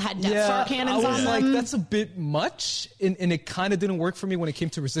all had Death Star cannons on them. I was like, that's a bit much. And it kind of didn't work for me when it came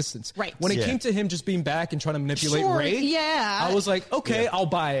to Resistance. Right. When it came to him just being back and trying to manipulate Rey, I was like, okay, I'll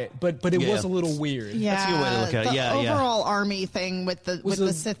buy it. But it was a little weird. Yeah. That's a good way to look at it. The overall army thing with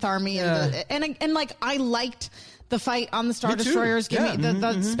the Sith army and like I liked the fight on the Star Destroyers.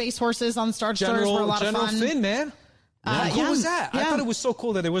 The Space Horses on the Star Destroyers were a lot of fun. General Finn, man. How cool was that? I thought it was so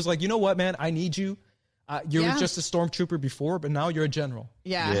cool that it was like, you know what, man? I need you. You were just a stormtrooper before, but now you're a general.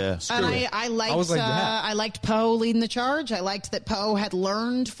 Yeah. Yeah. And I liked Poe leading the charge. I liked that Poe had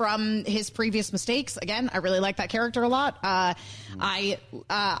learned from his previous mistakes. Again, I really like that character a lot.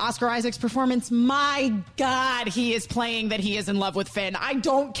 Oscar Isaac's performance, my God, he is playing that he is in love with Finn. I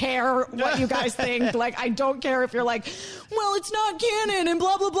don't care what you guys think. Like, I don't care if you're like, well, it's not canon and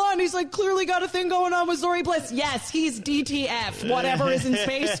blah, blah, blah. And he's like, clearly got a thing going on with Zori Bliss. Yes, he's DTF. Whatever is in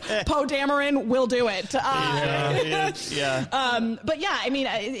space, Poe Dameron will do it. But yeah, I mean,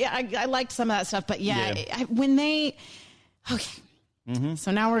 I liked some of that stuff, but when they, okay. Mm-hmm.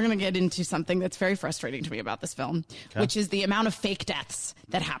 So now we're going to get into something that's very frustrating to me about this film, which is the amount of fake deaths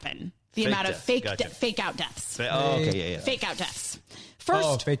that happen. The amount of fake out deaths. Fake out deaths.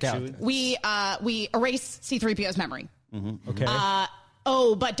 First, fake out. We erase C-3PO's memory. Mm-hmm. Okay.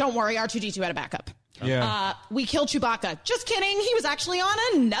 But don't worry, R2-D2 had a backup. Yeah. We kill Chewbacca. Just kidding. He was actually on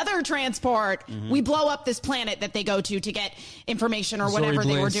another transport. Mm-hmm. We blow up this planet that they go to get information or whatever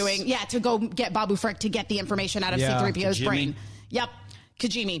they were doing. Yeah, to go get Babu Frick to get the information out of C-3PO's brain. Yep.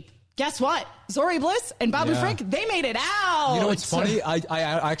 Kijimi. Guess what? Zori Bliss and Babu Frick, they made it out. You know what's funny? I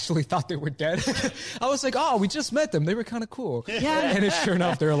actually thought they were dead. I was like, oh, we just met them. They were kind of cool. Yeah. And sure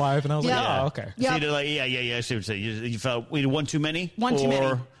enough, they're alive. And I was like, oh, okay. Yep. So like, I see what you're saying. You felt we had one too many? One too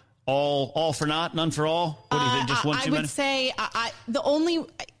many. All for naught, none for all? What do you think? Just one too many? I would say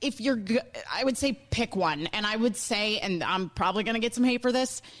I would say pick one. And I would say, and I'm probably going to get some hate for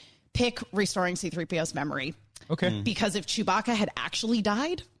this, pick restoring C-3PO's memory. Okay. Because if Chewbacca had actually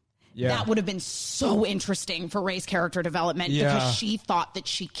died, that would have been so interesting for Rey's character development because she thought that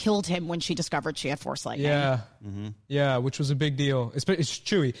she killed him when she discovered she had Force lightning. Yeah. Mm-hmm. Yeah, which was a big deal. It's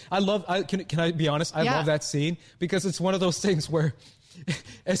Chewie. Can I be honest? I love that scene because it's one of those things where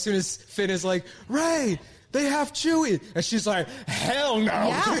as soon as Finn is like, Rey, they have Chewie. And she's like, hell no.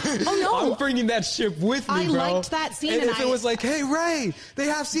 Yeah. Oh, no. I'm bringing that ship with me, bro. I liked that scene. And if it was like, hey, Rey, they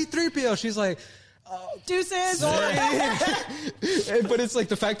have C-3PO, she's like, deuces. Sorry. But it's like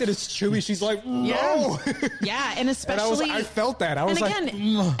the fact that it's Chewie, she's like, no. Yeah, and especially... And I felt that. I was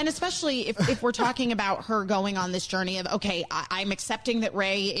and especially if we're talking about her going on this journey of, okay, I'm accepting that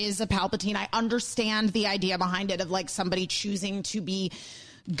Rey is a Palpatine. I understand the idea behind it of like somebody choosing to be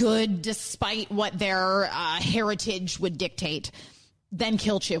good despite what their heritage would dictate. Then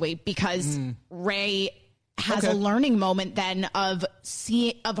kill Chewie because Rey has a learning moment then of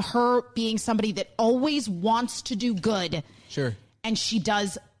her being somebody that always wants to do good. Sure. And she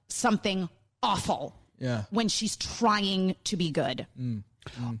does something awful. Yeah. When she's trying to be good.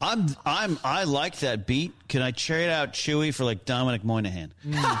 I like that beat. Can I trade out Chewie for like Dominic Moynihan?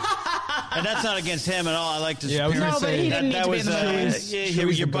 And that's not against him at all. I like to. Yeah, I was but he didn't need to be in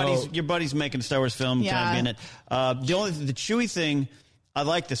the movie. Your buddy's making a Star Wars film. Yeah. Kind of in it. The Chewie thing. I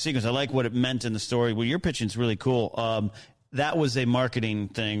like the sequence. I like what it meant in the story. Well, your pitching is really cool. That was a marketing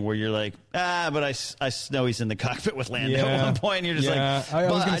thing where you're like, but I know he's in the cockpit with Lando at one point. And you're just like,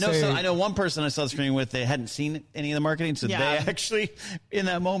 I know one person I saw the screen with, they hadn't seen any of the marketing. So they actually, in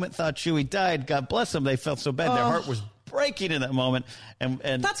that moment, thought Chewie died. God bless them. They felt so bad. Their heart was breaking in that moment. And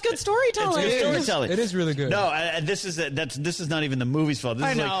that's good storytelling. It's good storytelling. It is really good. No, this is not even the movie's fault. This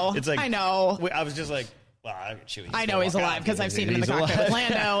I know. I know. I was just like, well, I know he's alive because I've seen him in the cockpit with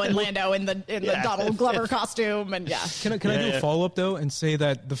Lando and Lando in the Donald Glover costume and Can I do a follow up though and say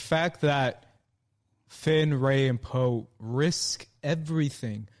that the fact that Finn, Rey, and Poe risk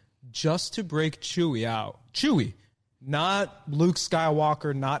everything just to break Chewie out. Chewie, not Luke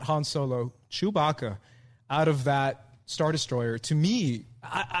Skywalker, not Han Solo, Chewbacca out of that Star Destroyer. To me,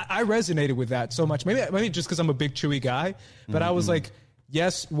 I resonated with that so much. Maybe just because I'm a big Chewie guy, but I was like.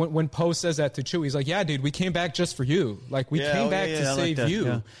 Yes, when Poe says that to Chewie, he's like, yeah, dude, we came back just for you. Like, we came back to save you.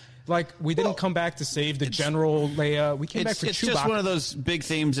 Yeah. Like, we didn't come back to save the General Leia. We came back for Chewbacca. It's just one of those big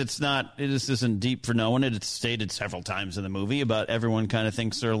themes. This isn't deep for no one. It's stated several times in the movie about everyone kind of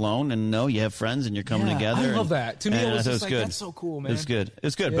thinks they're alone. And no, you have friends and you're coming together. I love that. To me, it was just like, good. That's so cool, man. It's good.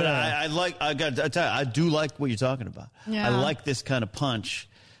 It's good. Yeah. But I tell you, I do like what you're talking about. Yeah. I like this kind of punch.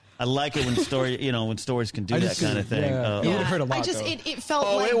 I like it when stories can do that kind of thing. It would have hurt a lot. It felt.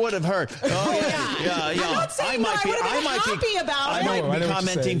 Oh, like, it would have hurt. Oh yeah. I'm not saying I might be happy about it. I might be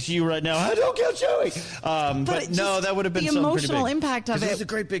commenting to you right now. I don't kill Chewie. But no, that would have been the emotional impact of it. It was a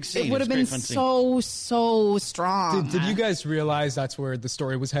great big scene. It would have been so strong. Did you guys realize that's where the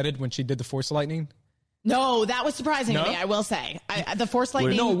story was headed when she did the Force Lightning? No, that was surprising to me, I will say. The Force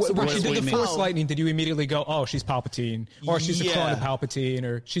Lightning... when she did the Force Lightning, did you immediately go, oh, she's Palpatine, or she's a clone of Palpatine,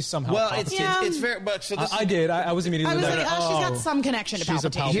 or she's somehow Palpatine? It's very... But so I did. I was immediately like, she's got some connection to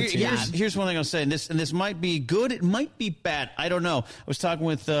Palpatine. Here's one thing I'll say, and this might be good, it might be bad. I don't know. I was talking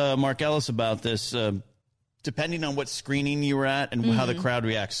with Mark Ellis about this depending on what screening you were at and how the crowd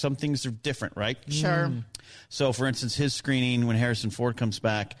reacts, some things are different, right? Sure. So, for instance, his screening, when Harrison Ford comes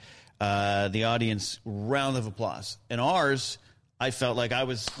back, the audience, round of applause. And ours, I felt like I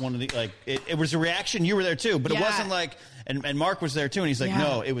was one of the, like, it was a reaction. You were there too, but it wasn't like, and Mark was there too. And he's like,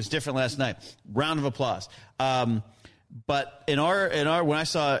 no, it was different last night. Round of applause. But in our, when I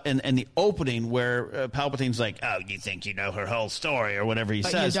saw in the opening where Palpatine's like, oh, you think you know her whole story or whatever he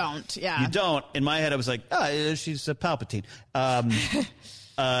says. You don't, You don't. In my head, I was like, oh, she's a Palpatine.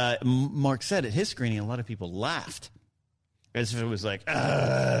 Mark said at his screening, a lot of people laughed. As if it was like,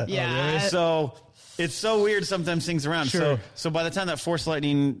 yeah. Really? So it's so weird sometimes things around. Sure. So by the time that Force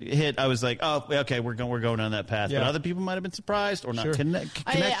lightning hit, I was like, oh, okay, we're going down that path. But other people might have been surprised or not connected.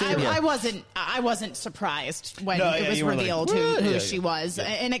 I wasn't surprised when it was revealed who she was. Yeah.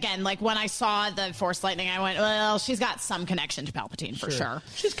 And again, like when I saw the Force lightning, I went, well, she's got some connection to Palpatine for sure.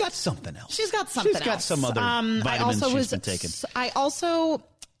 She's got something else. She's got some other vitamins she's been taking. I also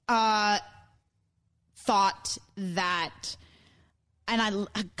thought that, and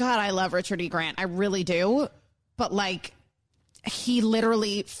I love Richard E. Grant. I really do. But like, he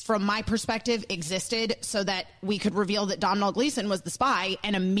literally, from my perspective, existed so that we could reveal that Domhnall Gleeson was the spy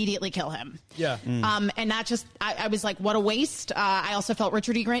and immediately kill him. Yeah. And that just, I was like, what a waste. I also felt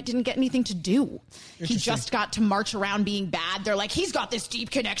Richard E. Grant didn't get anything to do. He just got to march around being bad. They're like, he's got this deep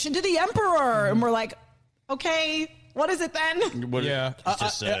connection to the Emperor. And we're like, okay, what is it then?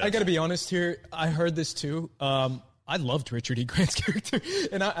 I got to be honest here. I heard this too. I loved Richard E. Grant's character,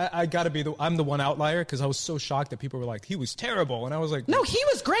 and I got to I'm the one outlier because I was so shocked that people were like, he was terrible, and I was like, no, he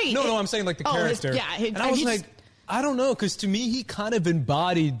was great. No, I'm saying like the character. And I was like, I don't know, because to me he kind of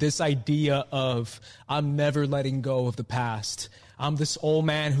embodied this idea of I'm never letting go of the past. I'm this old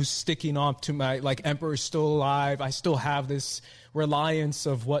man who's sticking on to my, like, Emperor's still alive. I still have this reliance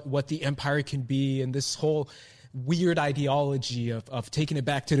of what the Empire can be, and this whole weird ideology of taking it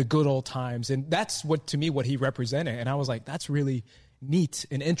back to the good old times. And that's what he represented. And I was like, that's really neat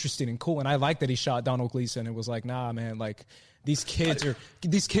and interesting and cool. And I like that he shot Domhnall Gleeson and was like, nah, man, like these kids are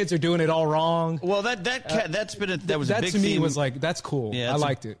doing it all wrong. Well, that was a big to me theme. Was like, that's cool. Yeah, I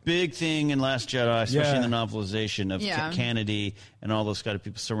liked it. Big thing in Last Jedi, especially in the novelization of Kennedy and all those kind of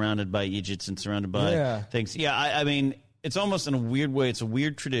people surrounded by Egypts and surrounded by things. Yeah, I mean, it's almost in a weird way. It's a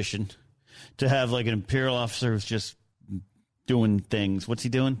weird tradition to have like an Imperial officer who's just doing things. What's he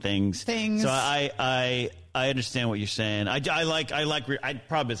doing? Things. So I understand what you're saying. I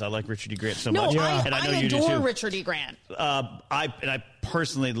like Richard E. Grant so much. And I know you do too. I adore Richard E. Grant. I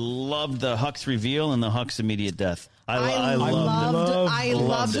personally loved the Hux reveal and the Hux immediate death. I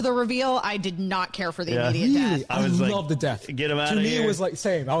loved the reveal. I did not care for the immediate death. I loved the death. Get him out of here. To me, it was like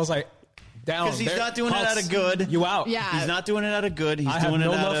same. I was like, down. Because he's not doing it out of good. You out. Yeah. He's not doing it out of good. He's I have doing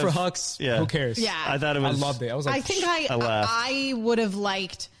no it out love of, for Hux. Yeah. Who cares? Yeah. I thought it was. I loved it. I was like, I think I would have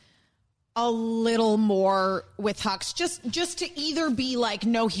liked a little more with Hux, just to either be like,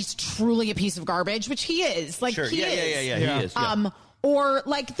 no, he's truly a piece of garbage, which he is. Like, he is. Yeah, he is. Yeah. Or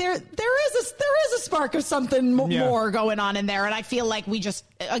like there is a spark of something more going on in there, and I feel like we just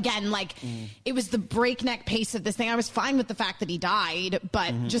it was the breakneck pace of this thing. I was fine with the fact that he died,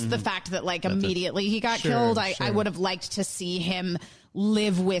 but just the fact that like immediately he got killed, I would have liked to see him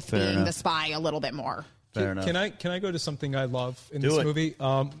live with being the spy a little bit more. Can I go to something I love in this movie?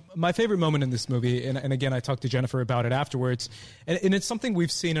 My favorite moment in this movie, and again, I talked to Jennifer about it afterwards, and it's something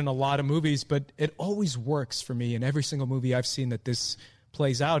we've seen in a lot of movies, but it always works for me in every single movie I've seen that this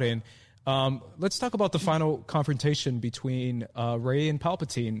plays out in. Let's talk about the final confrontation between Rey and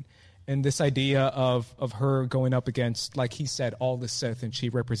Palpatine, and this idea of her going up against, like he said, all the Sith, and she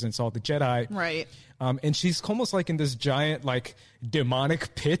represents all the Jedi. Right. And she's almost like in this giant, like,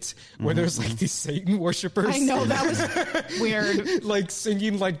 demonic pit where there's like these Satan worshipers. I know, that was weird. Like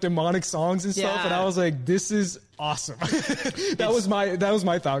singing like demonic songs and stuff. And I was like, this is awesome. that was my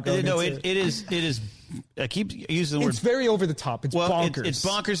thought going into it. It is. I keep using the word. It's very over the top. It's bonkers. It's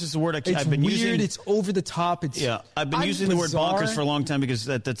bonkers is the word I've been weird, using. It's over the top. I've been using the word bonkers for a long time because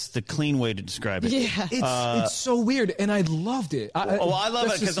that's the clean way to describe it. Yeah, it's so weird, and I loved it. I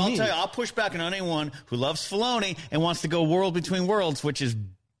love it because I'll tell you, I'll push back on anyone who loves Filoni and wants to go world between worlds, which is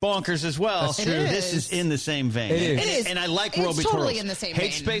bonkers as well. That's true. This is in the same vein. It is. And I like World Between totally Worlds. In the same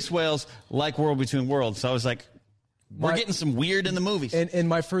Hate vein. Space Whales, like World Between Worlds. So I was like, we're getting some weird in the movies. And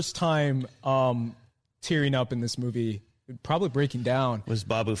my first time tearing up in this movie, probably breaking down, was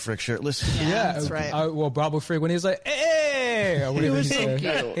Babu Frick shirtless. Yeah, that's right. Babu Frick, when he was like, hey, he was so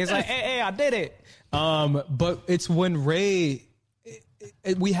cute. He's like, hey, I did it. But it's when Rey,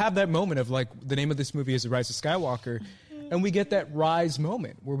 we have that moment of like, the name of this movie is The Rise of Skywalker. And we get that rise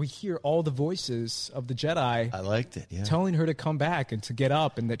moment where we hear all the voices of the Jedi. I liked it, yeah. Telling her to come back and to get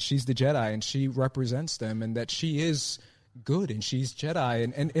up and that she's the Jedi and she represents them and that she is good and she's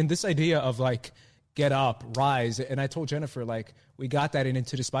Jedi. And this idea of like, get up, rise. And I told Jennifer, like, we got that in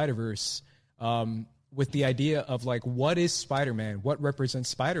Into the Spider-Verse with the idea of like, what is Spider-Man? What represents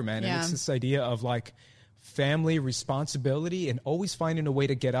Spider-Man? And it's this idea of like, family responsibility and always finding a way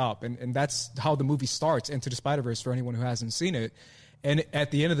to get up. And that's how the movie starts, Into the Spider-Verse, for anyone who hasn't seen it. And at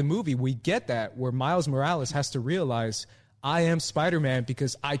the end of the movie, we get that where Miles Morales has to realize, I am Spider-Man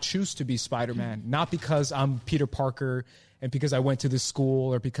because I choose to be Spider-Man, not because I'm Peter Parker and because I went to this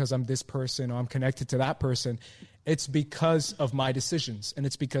school or because I'm this person or I'm connected to that person. It's because of my decisions. And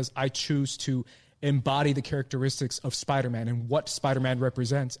it's because I choose to embody the characteristics of Spider-Man and what Spider-Man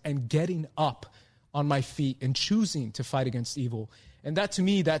represents and getting up on my feet and choosing to fight against evil. And that, to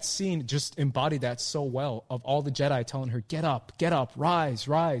me, that scene just embodied that so well, of all the Jedi telling her, get up, rise,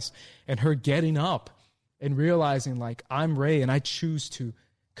 rise. And her getting up and realizing, like, I'm Rey and I choose to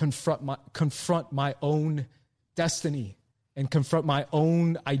confront my own destiny and confront my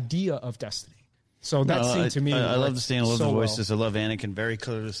own idea of destiny. So that scene to me, I love the scene. I love so the voices. well. I love Anakin very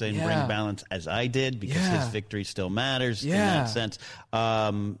clearly saying, "Bring balance," as I did, because his victory still matters in that sense.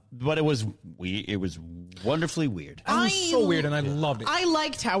 But it was wonderfully weird. It was so weird, and I loved it. I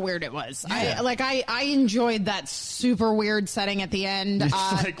liked how weird it was. Yeah. I enjoyed that super weird setting at the end.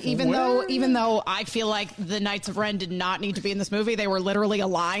 Even though I feel like the Knights of Ren did not need to be in this movie, they were literally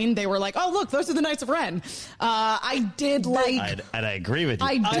aligned. They were like, "Oh, look, those are the Knights of Ren." I did like, and I agree with you.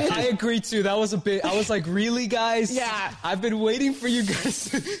 I agree too. That was a bit. I was like, really, guys? Yeah. I've been waiting for you guys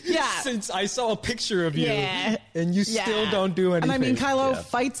since I saw a picture of you, and you still don't do anything. And I mean, Kylo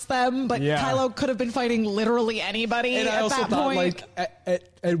fights them, but Kylo could have been fighting literally anybody and at I also that thought, point. like,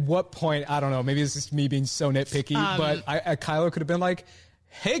 at what point, I don't know, maybe it's just me being so nitpicky, but Kylo could have been like,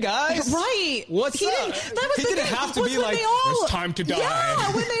 hey guys, right? What's up? He didn't have to be like, it's time to die.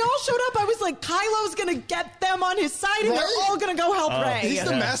 Yeah, when they all showed up, I was like, Kylo's gonna get them on his side, and they're all gonna go help Rey. He's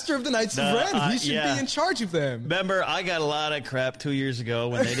the master of the Knights of Ren. He should be in charge of them. Remember, I got a lot of crap 2 years ago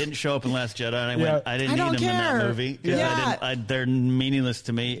when they didn't show up in Last Jedi, and I went, I didn't need them in that movie because they're meaningless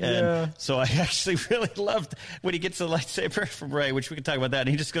to me. And so I actually really loved when he gets the lightsaber from Rey, which we can talk about that, and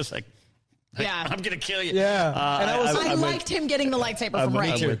he just goes like, I'm going to kill you. Yeah. And I liked him getting the lightsaber from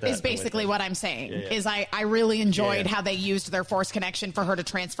Rey, is basically what I'm saying. Is I really enjoyed how they used their Force connection for her to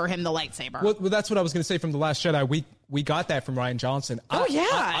transfer him the lightsaber. Well, that's what I was going to say from The Last Jedi. We got that from Rian Johnson.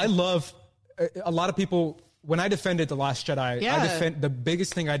 I love a lot of people. When I defended The Last Jedi, the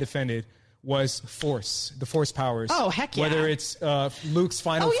biggest thing I defended was the Force powers. Oh, heck yeah. Whether it's Luke's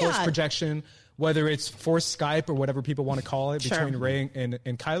final Force projection, whether it's Force Skype or whatever people want to call it between Rey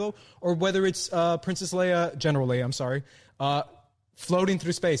and Kylo, or whether it's Princess Leia, General Leia, I'm sorry, floating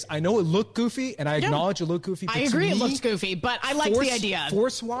through space. I know it looked goofy, and I acknowledge it looked goofy. But I agree, it looked goofy, but I like the idea.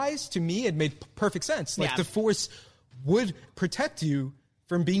 Force-wise, to me, it made perfect sense. Like, the Force would protect you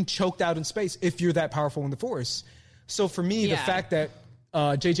from being choked out in space if you're that powerful in the Force. So for me, the fact that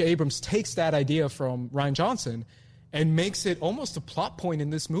J.J. Abrams takes that idea from Rian Johnson and makes it almost a plot point in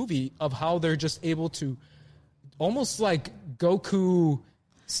this movie of how they're just able to almost like Goku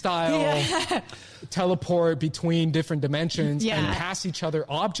style teleport between different dimensions and pass each other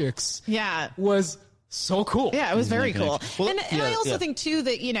objects was so cool. Yeah, it was very cool. Well, and I also think too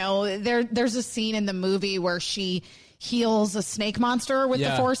that, you know, there's a scene in the movie where she heals a snake monster with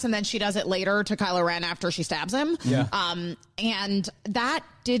the Force, and then she does it later to Kylo Ren after she stabs him. And that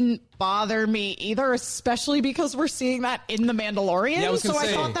didn't bother me either, especially because we're seeing that in The Mandalorian.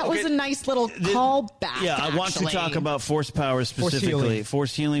 I thought that was a nice little callback. Yeah, I want to talk about Force powers specifically.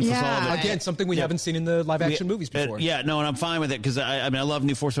 Force healing for all again, something we haven't seen in the live action movies before. And I'm fine with it because I love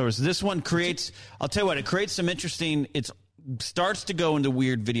new Force powers. This one creates, I'll tell you what, it creates some interesting, starts to go into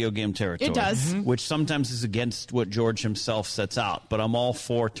weird video game territory. It does. Which sometimes is against what George himself sets out. But I'm all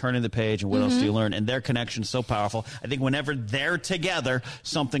for turning the page and what else do you learn? And their connection's so powerful. I think whenever they're together,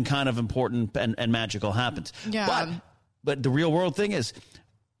 something kind of important and magical happens. Yeah. But the real world thing is,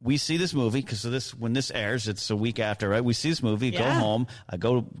 we see this movie, because when this airs, it's a week after, right? We see this movie, go home, I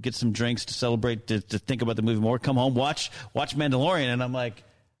go get some drinks to celebrate, to think about the movie more, come home, watch Mandalorian, and I'm like,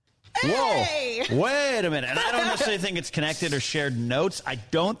 hey! Whoa, wait a minute. And I don't necessarily think it's connected or shared notes. I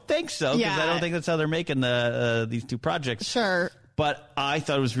don't think so, because I don't think that's how they're making these two projects. Sure. But I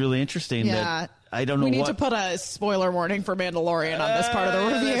thought it was really interesting that I don't know we need to put a spoiler warning for Mandalorian on this part of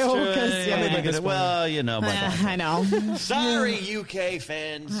the review. Well, you know. I know. Sorry, UK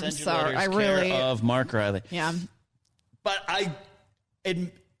fans. Send your letters of Mark Riley. Yeah. But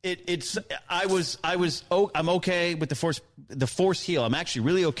I'm okay with the force heal. I'm actually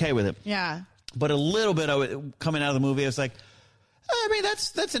really okay with it. Yeah. But a little bit of it coming out of the movie, I was like, I mean,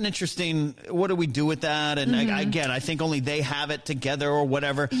 that's an interesting. What do we do with that? And again, I think only they have it together or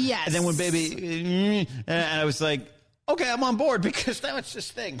whatever. Yes. And then when baby, and I was like, okay, I'm on board because that was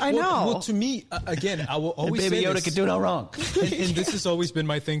this thing. I know. Well, to me, again, I will always Baby say Yoda this, could do no wrong. and this has always been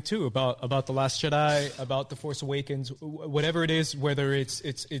my thing too about The Last Jedi, about The Force Awakens, whatever it is, whether it's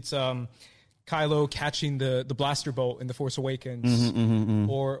Kylo catching the blaster bolt in The Force Awakens,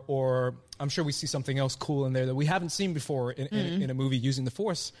 or I'm sure we see something else cool in there that we haven't seen before in a movie using the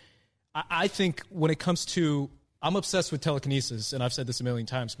Force. I think when it comes to, I'm obsessed with telekinesis, and I've said this a million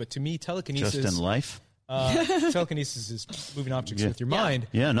times, but to me, telekinesis... Just in life? Telekinesis is moving objects with your mind.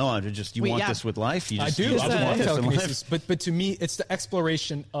 Yeah, no, you want this with life? I do. I want telekinesis. But to me, it's the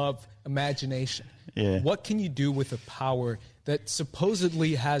exploration of imagination. Yeah. What can you do with a power that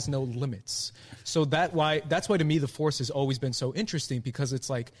supposedly has no limits? So that's why to me the Force has always been so interesting, because it's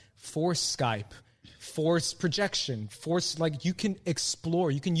like Force Skype, Force projection, Force, like you can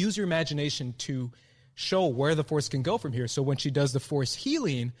explore, you can use your imagination to show where the Force can go from here. So when she does the Force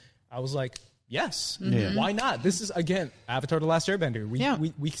healing, I was like, yes, why not? This is, again, Avatar: The Last Airbender.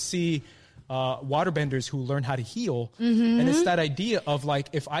 We see waterbenders who learn how to heal, and it's that idea of like,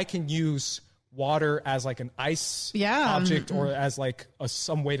 if I can use water as like an ice object, or as like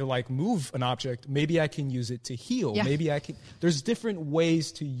some way to like move an object, maybe I can use it to heal. Maybe I can. There's different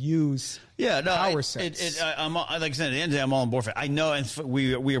ways to use power sets. I'm like I said, at the end of the day, I'm all on board for it. I know, and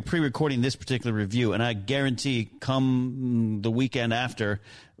we are pre-recording this particular review, and I guarantee come the weekend after,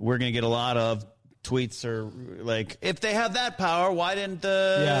 we're going to get a lot of tweets or like, if they have that power, why didn't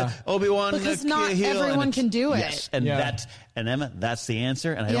Obi-Wan because not heal? everyone can do it. Yes, and and Emma, that's the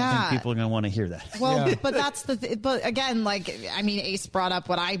answer, and I don't think people are going to want to hear that. Well, but that's but again, like, I mean, Ace brought up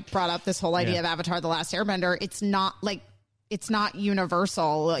what I brought up, this whole idea of Avatar: The Last Airbender. It's not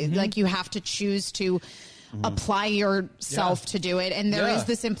universal. Like, you have to choose to apply yourself to do it, and there is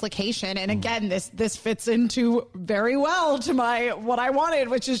this implication, and again, this fits into very well to what I wanted,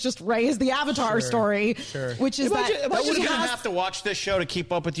 which is just Rey the Avatar story, which is imagine you have to watch this show to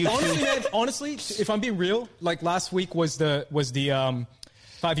keep up with you. Honestly, if I'm being real, like last week was the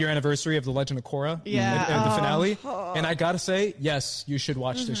 5-year anniversary of The Legend of Korra, and the finale. And I gotta say, yes, you should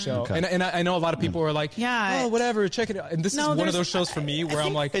watch this show. Okay. And I know a lot of people are like, oh, whatever, check it out. And this is one of those shows for me where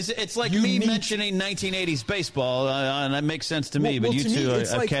I'm like, it's like me mentioning 1980s baseball, and that makes sense to me. But you two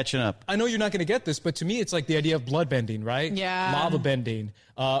are like, catching up. I know you're not going to get this, but to me, it's like the idea of blood bending, right? Yeah, lava bending,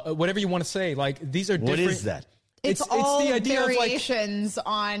 whatever you want to say. Like, these are different. What is that? It's all the idea variations of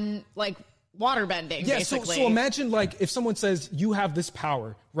like, on like water bending. Yeah, basically. So imagine like if someone says you have this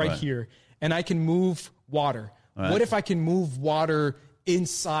power right here, and I can move water. Right. What if I can move water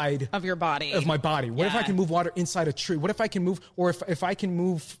inside of your body, of my body? What if I can move water inside a tree? What if I can move, or if I can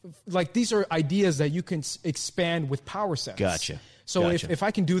move, like, these are ideas that you can expand with power sets. Gotcha. So if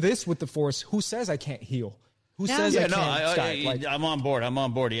I can do this with the Force, who says I can't heal? Who says I can't? I'm on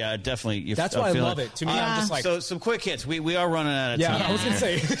board. Yeah, definitely. That's why I love it. To me, I'm just like, so some quick hits. We are running out of time. Yeah, I was gonna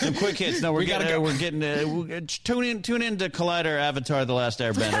say some quick hits. No, we're getting tune in to Collider Avatar: The Last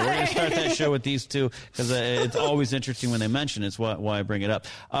Airbender. We're gonna start that show with these two because it's always interesting when they mention it. It's why I bring it up.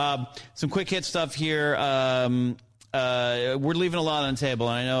 Some quick hit stuff here. We're leaving a lot on the table,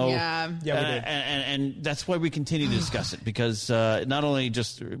 and I know, we did. And that's why we continue to discuss it, because not only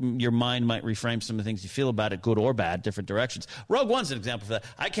just your mind might reframe some of the things you feel about it, good or bad, different directions. Rogue One's an example for that.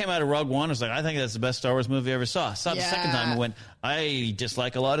 I came out of Rogue One, I was like, I think that's the best Star Wars movie I ever saw. Saw it the second time, and went, I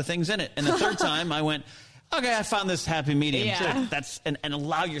dislike a lot of things in it. And the third time, I went, okay, I found this happy medium. Yeah. Sure, that's and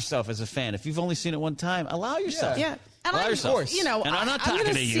allow yourself as a fan. If you've only seen it one time, allow yourself. Yeah. And allow yourself. You know, and I'm not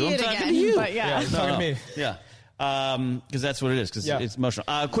talking to you. I'm talking again, to you. But you're talking to me. Yeah. Because that's what it is. Because it's emotional.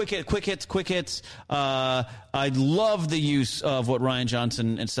 Quick hits. I love the use of what Rian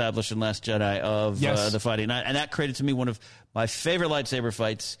Johnson established in Last Jedi of the fighting, and that created to me one of my favorite lightsaber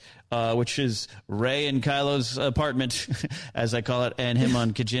fights, which is Rey in Kylo's apartment, as I call it, and him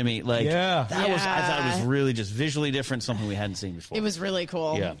on Kijimi. Like I thought it was really just visually different, something we hadn't seen before. It was really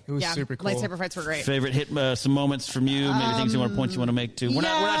cool. Yeah, it was super cool. Lightsaber fights were great. Favorite hit, some moments from you, maybe things you want to make too. We're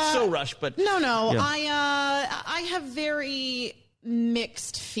not so rushed, but no. Yeah. I have very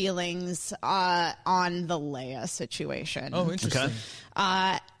mixed feelings on the Leia situation. Oh, interesting. Okay.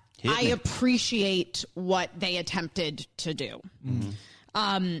 I appreciate what they attempted to do.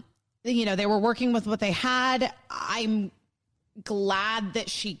 Mm-hmm. They were working with what they had. I'm glad that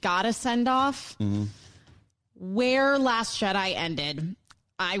she got a send-off. Mm-hmm. Where Last Jedi ended,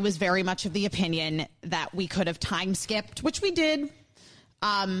 I was very much of the opinion that we could have time skipped, which we did.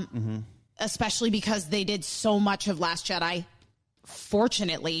 especially because they did so much of Last Jedi,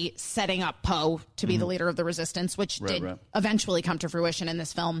 fortunately, setting up Poe to be the leader of the Resistance, which did eventually come to fruition in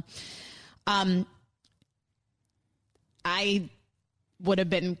this film. I would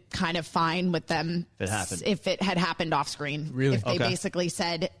have been kind of fine with them if it had happened off screen. Really? If they basically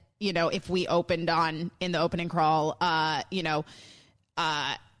said, if we opened in the opening crawl, General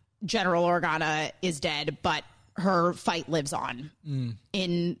Organa is dead, but her fight lives on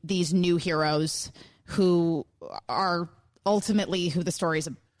in these new heroes who are ultimately who the story's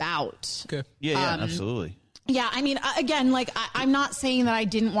about. Okay. Yeah, absolutely. Yeah, I mean, again, I'm not saying that I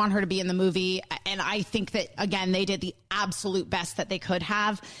didn't want her to be in the movie, and I think that, again, they did the absolute best that they could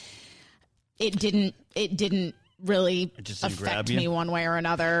have. It didn't really affect me one way or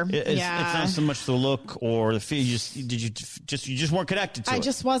another. It's not so much the look or the feel. You just weren't connected to it. I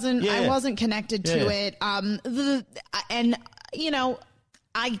just wasn't. I wasn't connected to it.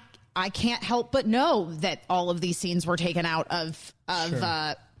 I can't help but know that all of these scenes were taken out of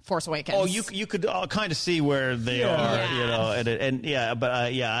Force Awakens. Oh, you could kind of see where they are, I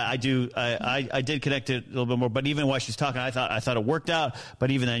do. I did connect it a little bit more, but even while she's talking, I thought it worked out.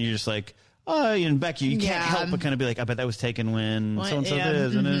 But even then, you're just like, and Becky, you can't help but kind of be like, I bet that was taken when so and so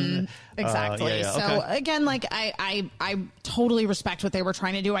did. Exactly. So again, I totally respect what they were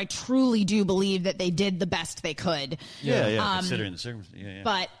trying to do. I truly do believe that they did the best they could. Considering the circumstances. Yeah.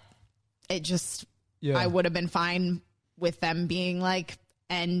 But it just, I would have been fine with them being like,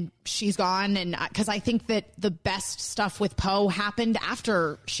 and she's gone, and because I think that the best stuff with Poe happened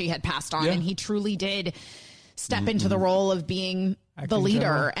after she had passed on, and he truly did step into the role of being the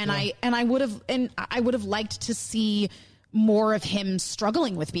leader. And I would have liked to see more of him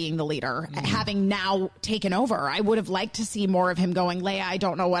struggling with being the leader, having now taken over. I would have liked to see more of him going, Leia, I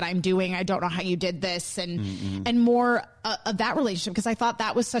don't know what I'm doing. I don't know how you did this, and more of that relationship, because I thought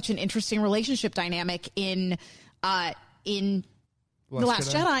that was such an interesting relationship dynamic in The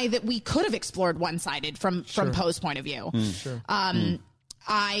Last Jedi that we could have explored one-sided from Poe's point of view.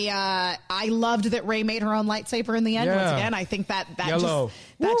 I loved that Rey made her own lightsaber in the end. Once again, I think that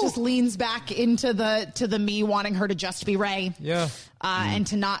just leans back into the me wanting her to just be Rey. And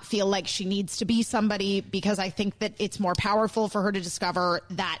to not feel like she needs to be somebody, because I think that it's more powerful for her to discover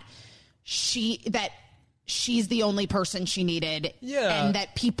that she's the only person she needed, and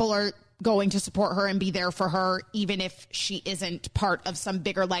that people are going to support her and be there for her, even if she isn't part of some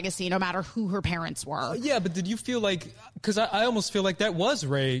bigger legacy, no matter who her parents were. But did you feel like, because I almost feel like that was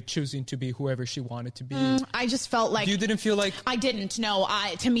Rey choosing to be whoever she wanted to be. I just felt like... You didn't feel like... I didn't, no.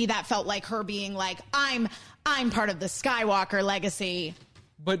 To me, that felt like her being like, I'm part of the Skywalker legacy.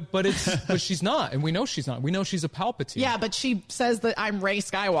 But she's not, and we know she's not. We know she's a Palpatine. Yeah, but she says that I'm Rey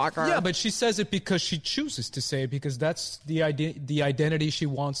Skywalker. Yeah, but she says it because she chooses to say it, because that's the identity she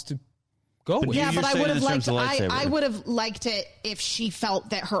wants to go with. Yeah, but I would have liked it if she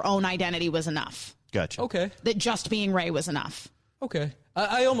felt that her own identity was enough. Gotcha. Okay. That just being Rey was enough. Okay.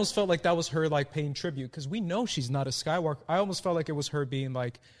 I almost felt like that was her like paying tribute, because we know she's not a Skywalker. I almost felt like it was her being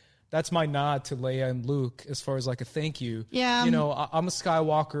like, that's my nod to Leia and Luke as far as like a thank you. Yeah. I'm a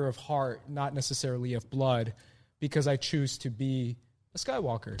Skywalker of heart, not necessarily of blood, because I choose to be a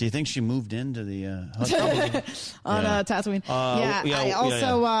Skywalker. Do you think she moved into the on Tatooine? I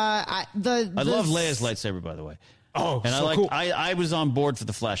also I love Leia's lightsaber, by the way. Oh, and so cool. I was on board for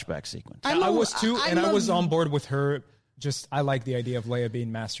the flashback sequence. I was too, I was on board with her. Just I like the idea of Leia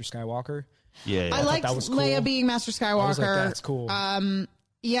being Master Skywalker. I liked that was cool. Leia being Master Skywalker. I was like, that's cool.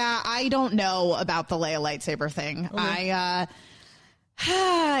 I don't know about the Leia lightsaber thing. Okay.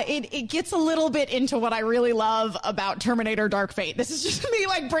 It gets a little bit into what I really love about Terminator Dark Fate. This is just me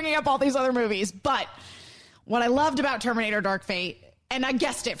like bringing up all these other movies. But what I loved about Terminator Dark Fate, and I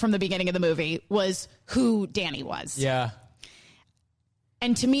guessed it from the beginning of the movie, was who Danny was. Yeah.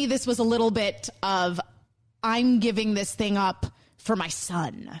 And to me, this was a little bit of, I'm giving this thing up for my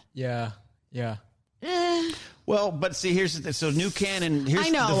son. Yeah. Well, but see, so new canon. Here's I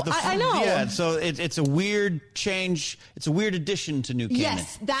know. I know. Yeah, so it's a weird change. It's a weird addition to new canon.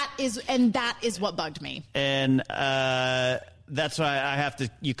 Yes, that is what bugged me. And that's why I have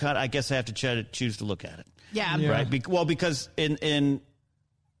to. I guess I have to choose to look at it. Yeah. Right. Because in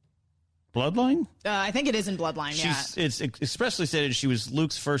Bloodline? I think it is in Bloodline, It's expressly stated she was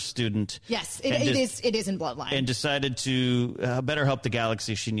Luke's first student. Yes, it is in Bloodline. And decided to better help the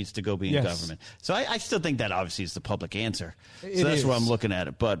galaxy. She needs to go be in government. So I still think that obviously is the public answer. So that's where I'm looking at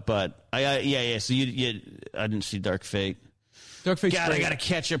it. But yeah. So I didn't see Dark Fate. Dark Fate's God, great. I got to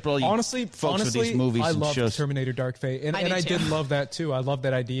catch up, all you honestly, folks with these movies I and love shows. Terminator Dark Fate. And I did love that too. I love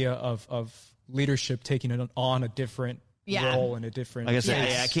that idea of leadership taking it on a different role and a different. Like I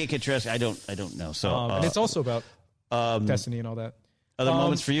said, I can't get dressed. I don't know. So and it's also about destiny and all that. Other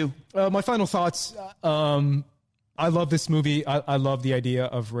moments for you? My final thoughts. I love this movie. I love the idea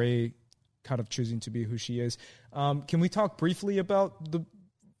of Rey kind of choosing to be who she is. Can we talk briefly about the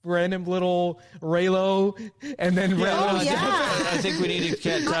random little Reylo and then Reylo? Oh, yeah. I think we need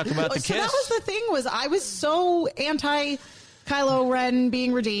to talk about the kiss. So that was the thing, was I was so anti Kylo Ren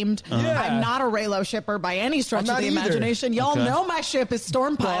being redeemed. I'm not a Reylo shipper by any stretch of the imagination. Y'all know my ship is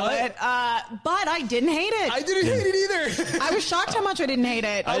Stormpilot, but I didn't hate it. I didn't hate it either. I was shocked how much I didn't hate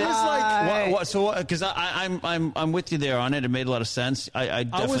it. I was like, because I'm with you there on it. It made a lot of sense. I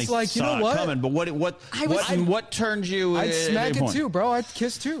definitely was like, saw you know what? it coming. But what turned you? I'd smack it too, bro. I'd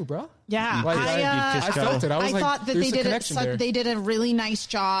kiss too, bro. Yeah, Like, I felt it. I was like, thought that they did a really nice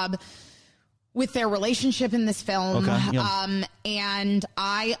job with their relationship in this film. And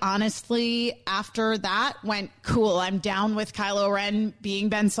I honestly, after that, went, cool, I'm down with Kylo Ren being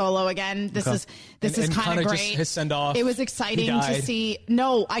Ben Solo again. This is kind of great. Just his send-off. It was exciting to see.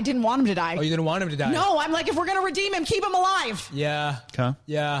 No, I didn't want him to die. Oh, you didn't want him to die? No, I'm like, if we're going to redeem him, keep him alive. Yeah. Okay.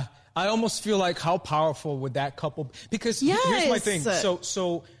 Yeah. I almost feel like how powerful would that couple... Because here's my thing.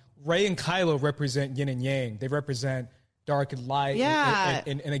 So Rey and Kylo represent yin and yang. They represent dark and light. Yeah.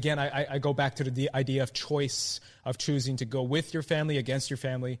 And again, I go back to the idea of choice, of choosing to go with your family, against your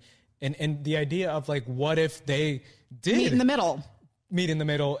family. And the idea of like, what if they did... Meet in the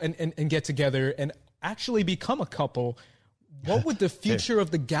middle and get together and actually become a couple. What would the future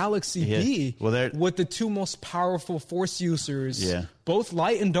of the galaxy be with the two most powerful Force users, both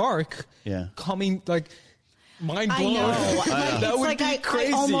light and dark, coming like... Mind blown. That would be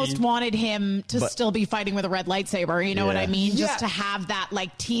crazy. I almost wanted him to still be fighting with a red lightsaber. You know what I mean? Just to have that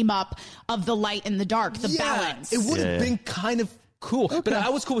like team up of the light and the dark, the balance. It would have been kind of cool. Okay. But I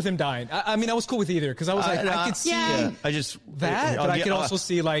was cool with him dying. I mean, I was cool with either because I was like, I could see that, but I could also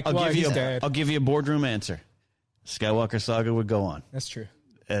see like, he's dead. I'll give you a boardroom answer. Skywalker saga would go on. That's true.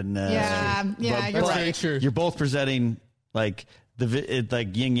 And you're right. Very true. You're both presenting like.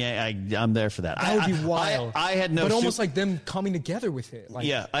 Like yin yang, I'm there for that. That would be wild. I had no, but almost like them coming together with it.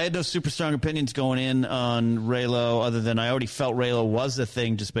 Like, I had no super strong opinions going in on Reylo, other than I already felt Reylo was the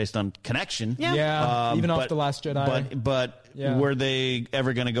thing just based on connection. Even off The Last Jedi. But were they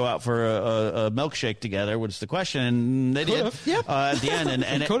ever going to go out for a milkshake together? Was the question, and they did at the end,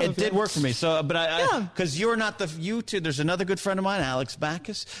 and it did work for me. So, but because you're not you two. There's another good friend of mine, Alex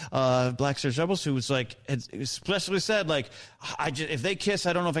Backus, Black Stars Rebels, who was like, especially said like, if they kiss,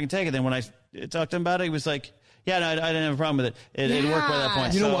 I don't know if I can take it. Then when I talked to him about it, he was like, I didn't have a problem with it. It worked by that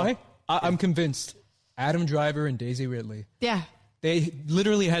point. You know why? I'm convinced. Adam Driver and Daisy Ridley. Yeah. They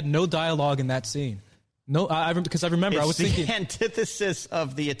literally had no dialogue in that scene. No, because I remember I was thinking the antithesis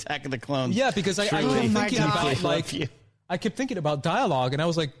of the Attack of the Clones. Yeah, because I kept thinking about like I kept thinking about dialogue, and I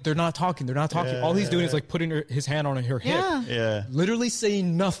was like, they're not talking. All he's doing is like putting his hand on her hip. Literally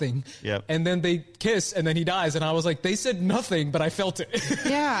saying nothing. And then they kiss, and then he dies, and I was like, they said nothing, but I felt it.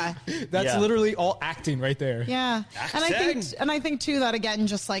 That's literally all acting right there. And I think too that again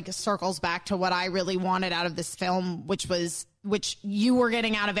just like circles back to what I really wanted out of this film, which you were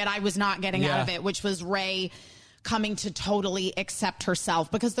getting out of it, I was not getting out of it, which was Rey coming to totally accept herself,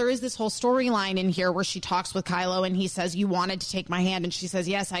 because there is this whole storyline in here where she talks with Kylo and he says, you wanted to take my hand, and she says,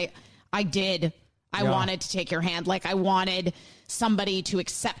 yes, I did. I wanted to take your hand. Like, I wanted somebody to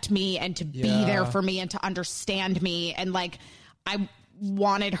accept me and to be there for me and to understand me. And like, I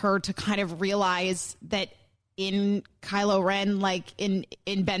wanted her to kind of realize that in Kylo Ren, like in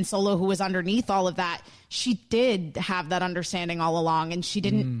Ben Solo, who was underneath all of that, she did have that understanding all along, and she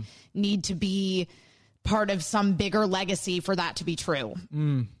didn't need to be part of some bigger legacy for that to be true.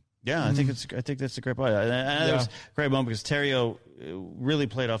 Yeah, I think that's a great point. And it was a great moment because Terrio really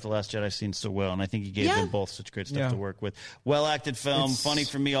played off The Last Jedi scene so well, and I think he gave them both such great stuff to work with. Well acted film, funny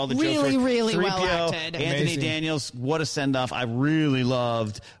for me. All the really, jokes. Really well acted. Anthony Amazing. Daniels, what a send off! I really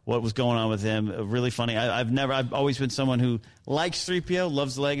loved what was going on with him. Really funny. I've always been someone who likes 3PO,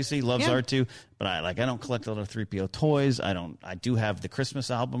 loves the legacy, loves R2. But I don't collect a lot of 3PO toys. I do have the Christmas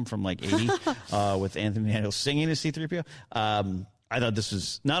album from like 80 with Anthony Daniels singing as C-3PO. I thought this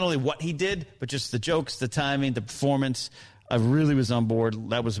was not only what he did, but just the jokes, the timing, the performance. I really was on board.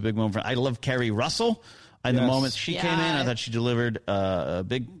 That was a big moment. I love Kerry Russell. And the moment she came in, I thought she delivered a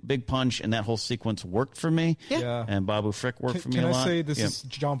big punch, and that whole sequence worked for me. And Babu Frick worked for me a lot. Can I say this is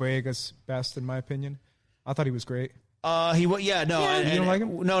John Boyega's best, in my opinion? I thought he was great. You don't like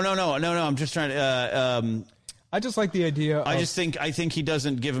him? No. I'm just trying to. I just like the idea. I think he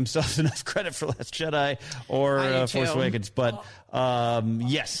doesn't give himself enough credit for Last Jedi or Force Awakens. But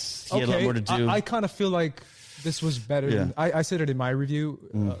yes, he had a lot more to do. I kind of feel like this was better. Than, I said it in my review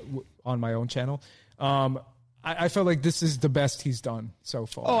on my own channel. I felt like this is the best he's done so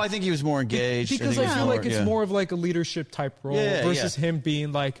far. Oh, I think he was more engaged. Because I feel like it's more of like a leadership type role versus him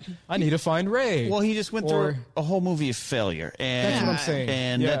being like, I need to find Rey. Well, he just went through a whole movie of failure. And that's what I'm saying.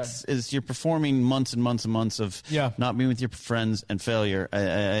 And that's you're performing months and months and months of not being with your friends and failure.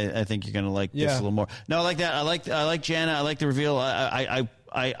 I think you're going to like this a little more. No, I like that. I like Jana. I like the reveal. I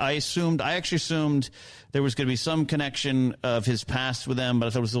actually assumed there was going to be some connection of his past with them, but I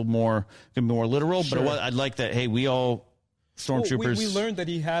thought it was a little more, going to be more literal. Sure. But I'd like that. Hey, we all stormtroopers. We learned that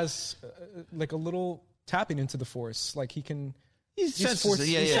he has like a little tapping into the Force. Like he can. He's sensitive.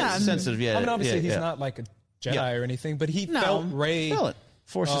 He's sensitive. Yeah. I mean, obviously he's not like a Jedi or anything, but he felt Rey. Feel it.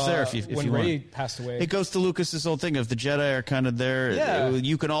 Force is there if when you Rey want. passed away. It goes to Lucas's whole thing of the Jedi are kind of there. Yeah.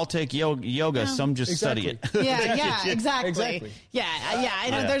 You can all take yoga. Some just study it. Exactly. Yeah. I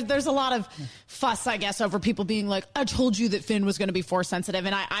know there's a lot of fuss, I guess, over people being like, I told you that Finn was going to be Force sensitive,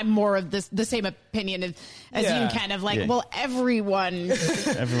 and I'm more of the same opinion as you kind of like, well, everyone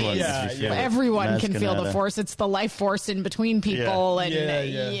can feel the Force. It's the life force in between people, and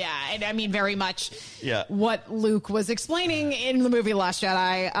and I mean very much what Luke was explaining in the movie Last Jedi.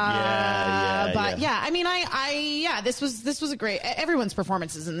 I mean, this was a great. Everyone's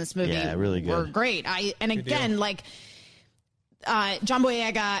performances in this movie really good. Were great. John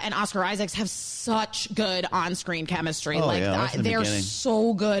Boyega and Oscar Isaacs have such good on-screen chemistry. They're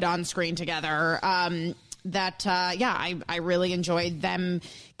so good on screen together. I really enjoyed them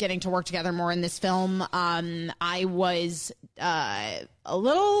getting to work together more in this film. I was a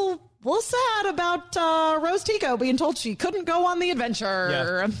little sad about Rose Tico being told she couldn't go on the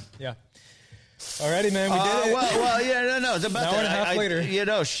adventure. Yeah. Alrighty, man, we did it. It's about an hour and a half later.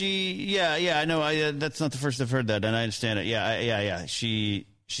 I know. That's not the first I've heard that, and I understand it. She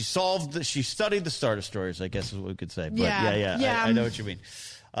studied the Star Destroyers, I guess is what we could say. But I know what you mean.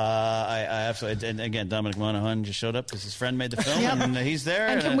 I absolutely, and again, Dominic Monaghan just showed up because his friend made the film, and he's there.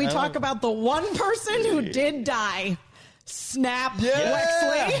 And can we talk about the one person who did die? Snap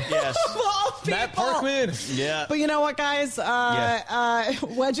Wexley. Yes. Of all people. Matt Parkman. Yeah. But you know what, guys?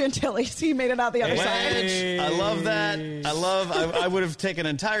 Wedge Antilles, he made it out the other side. I love that. I would have taken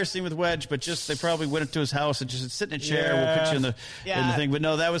an entire scene with Wedge, but they probably went up to his house and just sit in a chair. We'll put you in the thing. But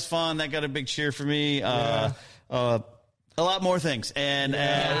no, that was fun. That got a big cheer for me. A lot more things. And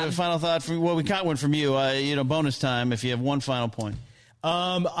final thought we got one from you. Bonus time if you have one final point.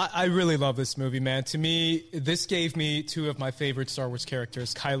 I really love this movie, man. To me, this gave me two of my favorite Star Wars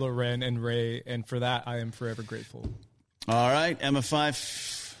characters, Kylo Ren and Rey, and for that, I am forever grateful. All right, Emma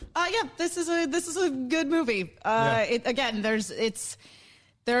 5. This is a good movie. There's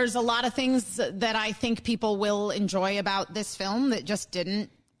a lot of things that I think people will enjoy about this film that just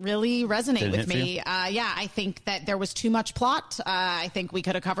didn't really resonate with me. I think that there was too much plot. I think we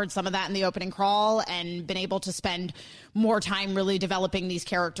could have covered some of that in the opening crawl and been able to spend more time really developing these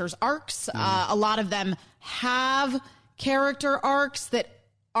characters' arcs. A lot of them have character arcs that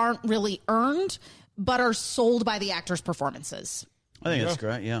aren't really earned, but are sold by the actors' performances. I think that's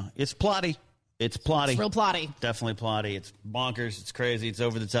great, It's plotty. It's real plotty. Definitely plotty. It's bonkers. It's crazy. It's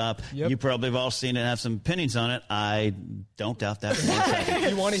over the top. Yep. You probably have all seen it and have some opinions on it. I don't doubt that for 1 second.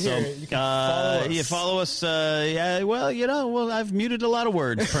 You want to hear it, you can follow us. You follow us. I've muted a lot of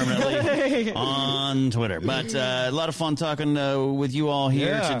words permanently on Twitter. But a lot of fun talking with you all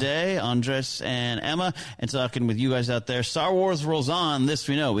here today, Andres and Emma, and talking with you guys out there. Star Wars rolls on. This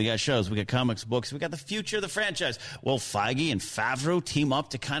we know. We got shows. We got comics, books. We got the future of the franchise. Will Feige and Favreau team up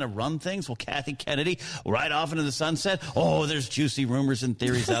to kind of run things? Will Kathy Kennedy right off into the sunset? Oh, there's juicy rumors and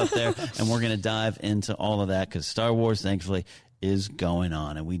theories out there, and we're going to dive into all of that because Star Wars, thankfully, is going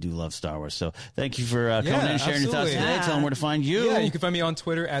on, and we do love Star Wars. So thank you for coming in and sharing your thoughts today. Tell them where to find you. Yeah, you can find me on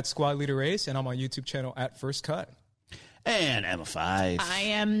Twitter at Squad Leader Ace, and on my YouTube channel at First Cut. And Emma Fife. I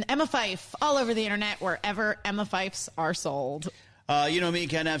am Emma Fife all over the internet, wherever Emma Fifes are sold. You know me,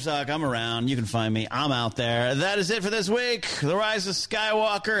 Ken Napzok. I'm around. You can find me. I'm out there. That is it for this week. The Rise of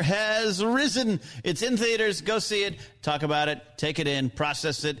Skywalker has risen. It's in theaters. Go see it. Talk about it. Take it in.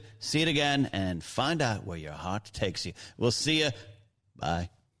 Process it. See it again. And find out where your heart takes you. We'll see you. Bye.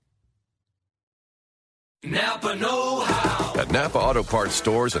 Napa know-how. At Napa Auto Parts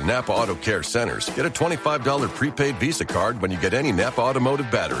stores and Napa Auto Care centers, get a $25 prepaid Visa card when you get any Napa automotive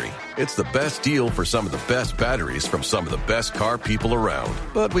battery. It's the best deal for some of the best batteries from some of the best car people around.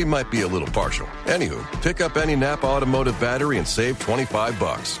 But we might be a little partial. Anywho, pick up any Napa automotive battery and save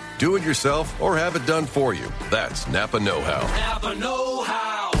 $25. Do it yourself or have it done for you. That's Napa know-how. Napa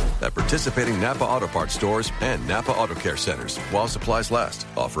know-how. At participating Napa Auto Parts stores and Napa Auto Care centers while supplies last.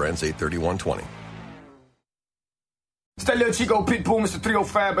 Offer ends 8/31/20. It's that little Chico Pitbull, Mr.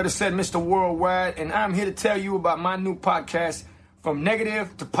 305, better said Mr. Worldwide, and I'm here to tell you about my new podcast, From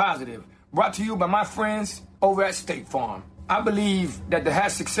Negative to Positive, brought to you by my friends over at State Farm. I believe that to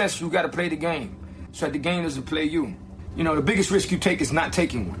have success, you got to play the game, so that the game doesn't play you. You know, the biggest risk you take is not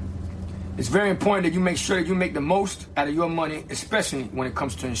taking one. It's very important that you make sure that you make the most out of your money, especially when it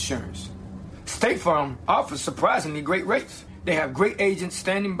comes to insurance. State Farm offers surprisingly great rates. They have great agents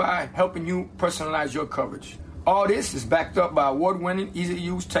standing by helping you personalize your coverage. All this is backed up by award-winning,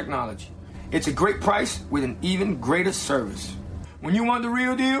 easy-to-use technology. It's a great price with an even greater service. When you want the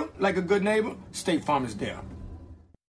real deal, like a good neighbor, State Farm is there.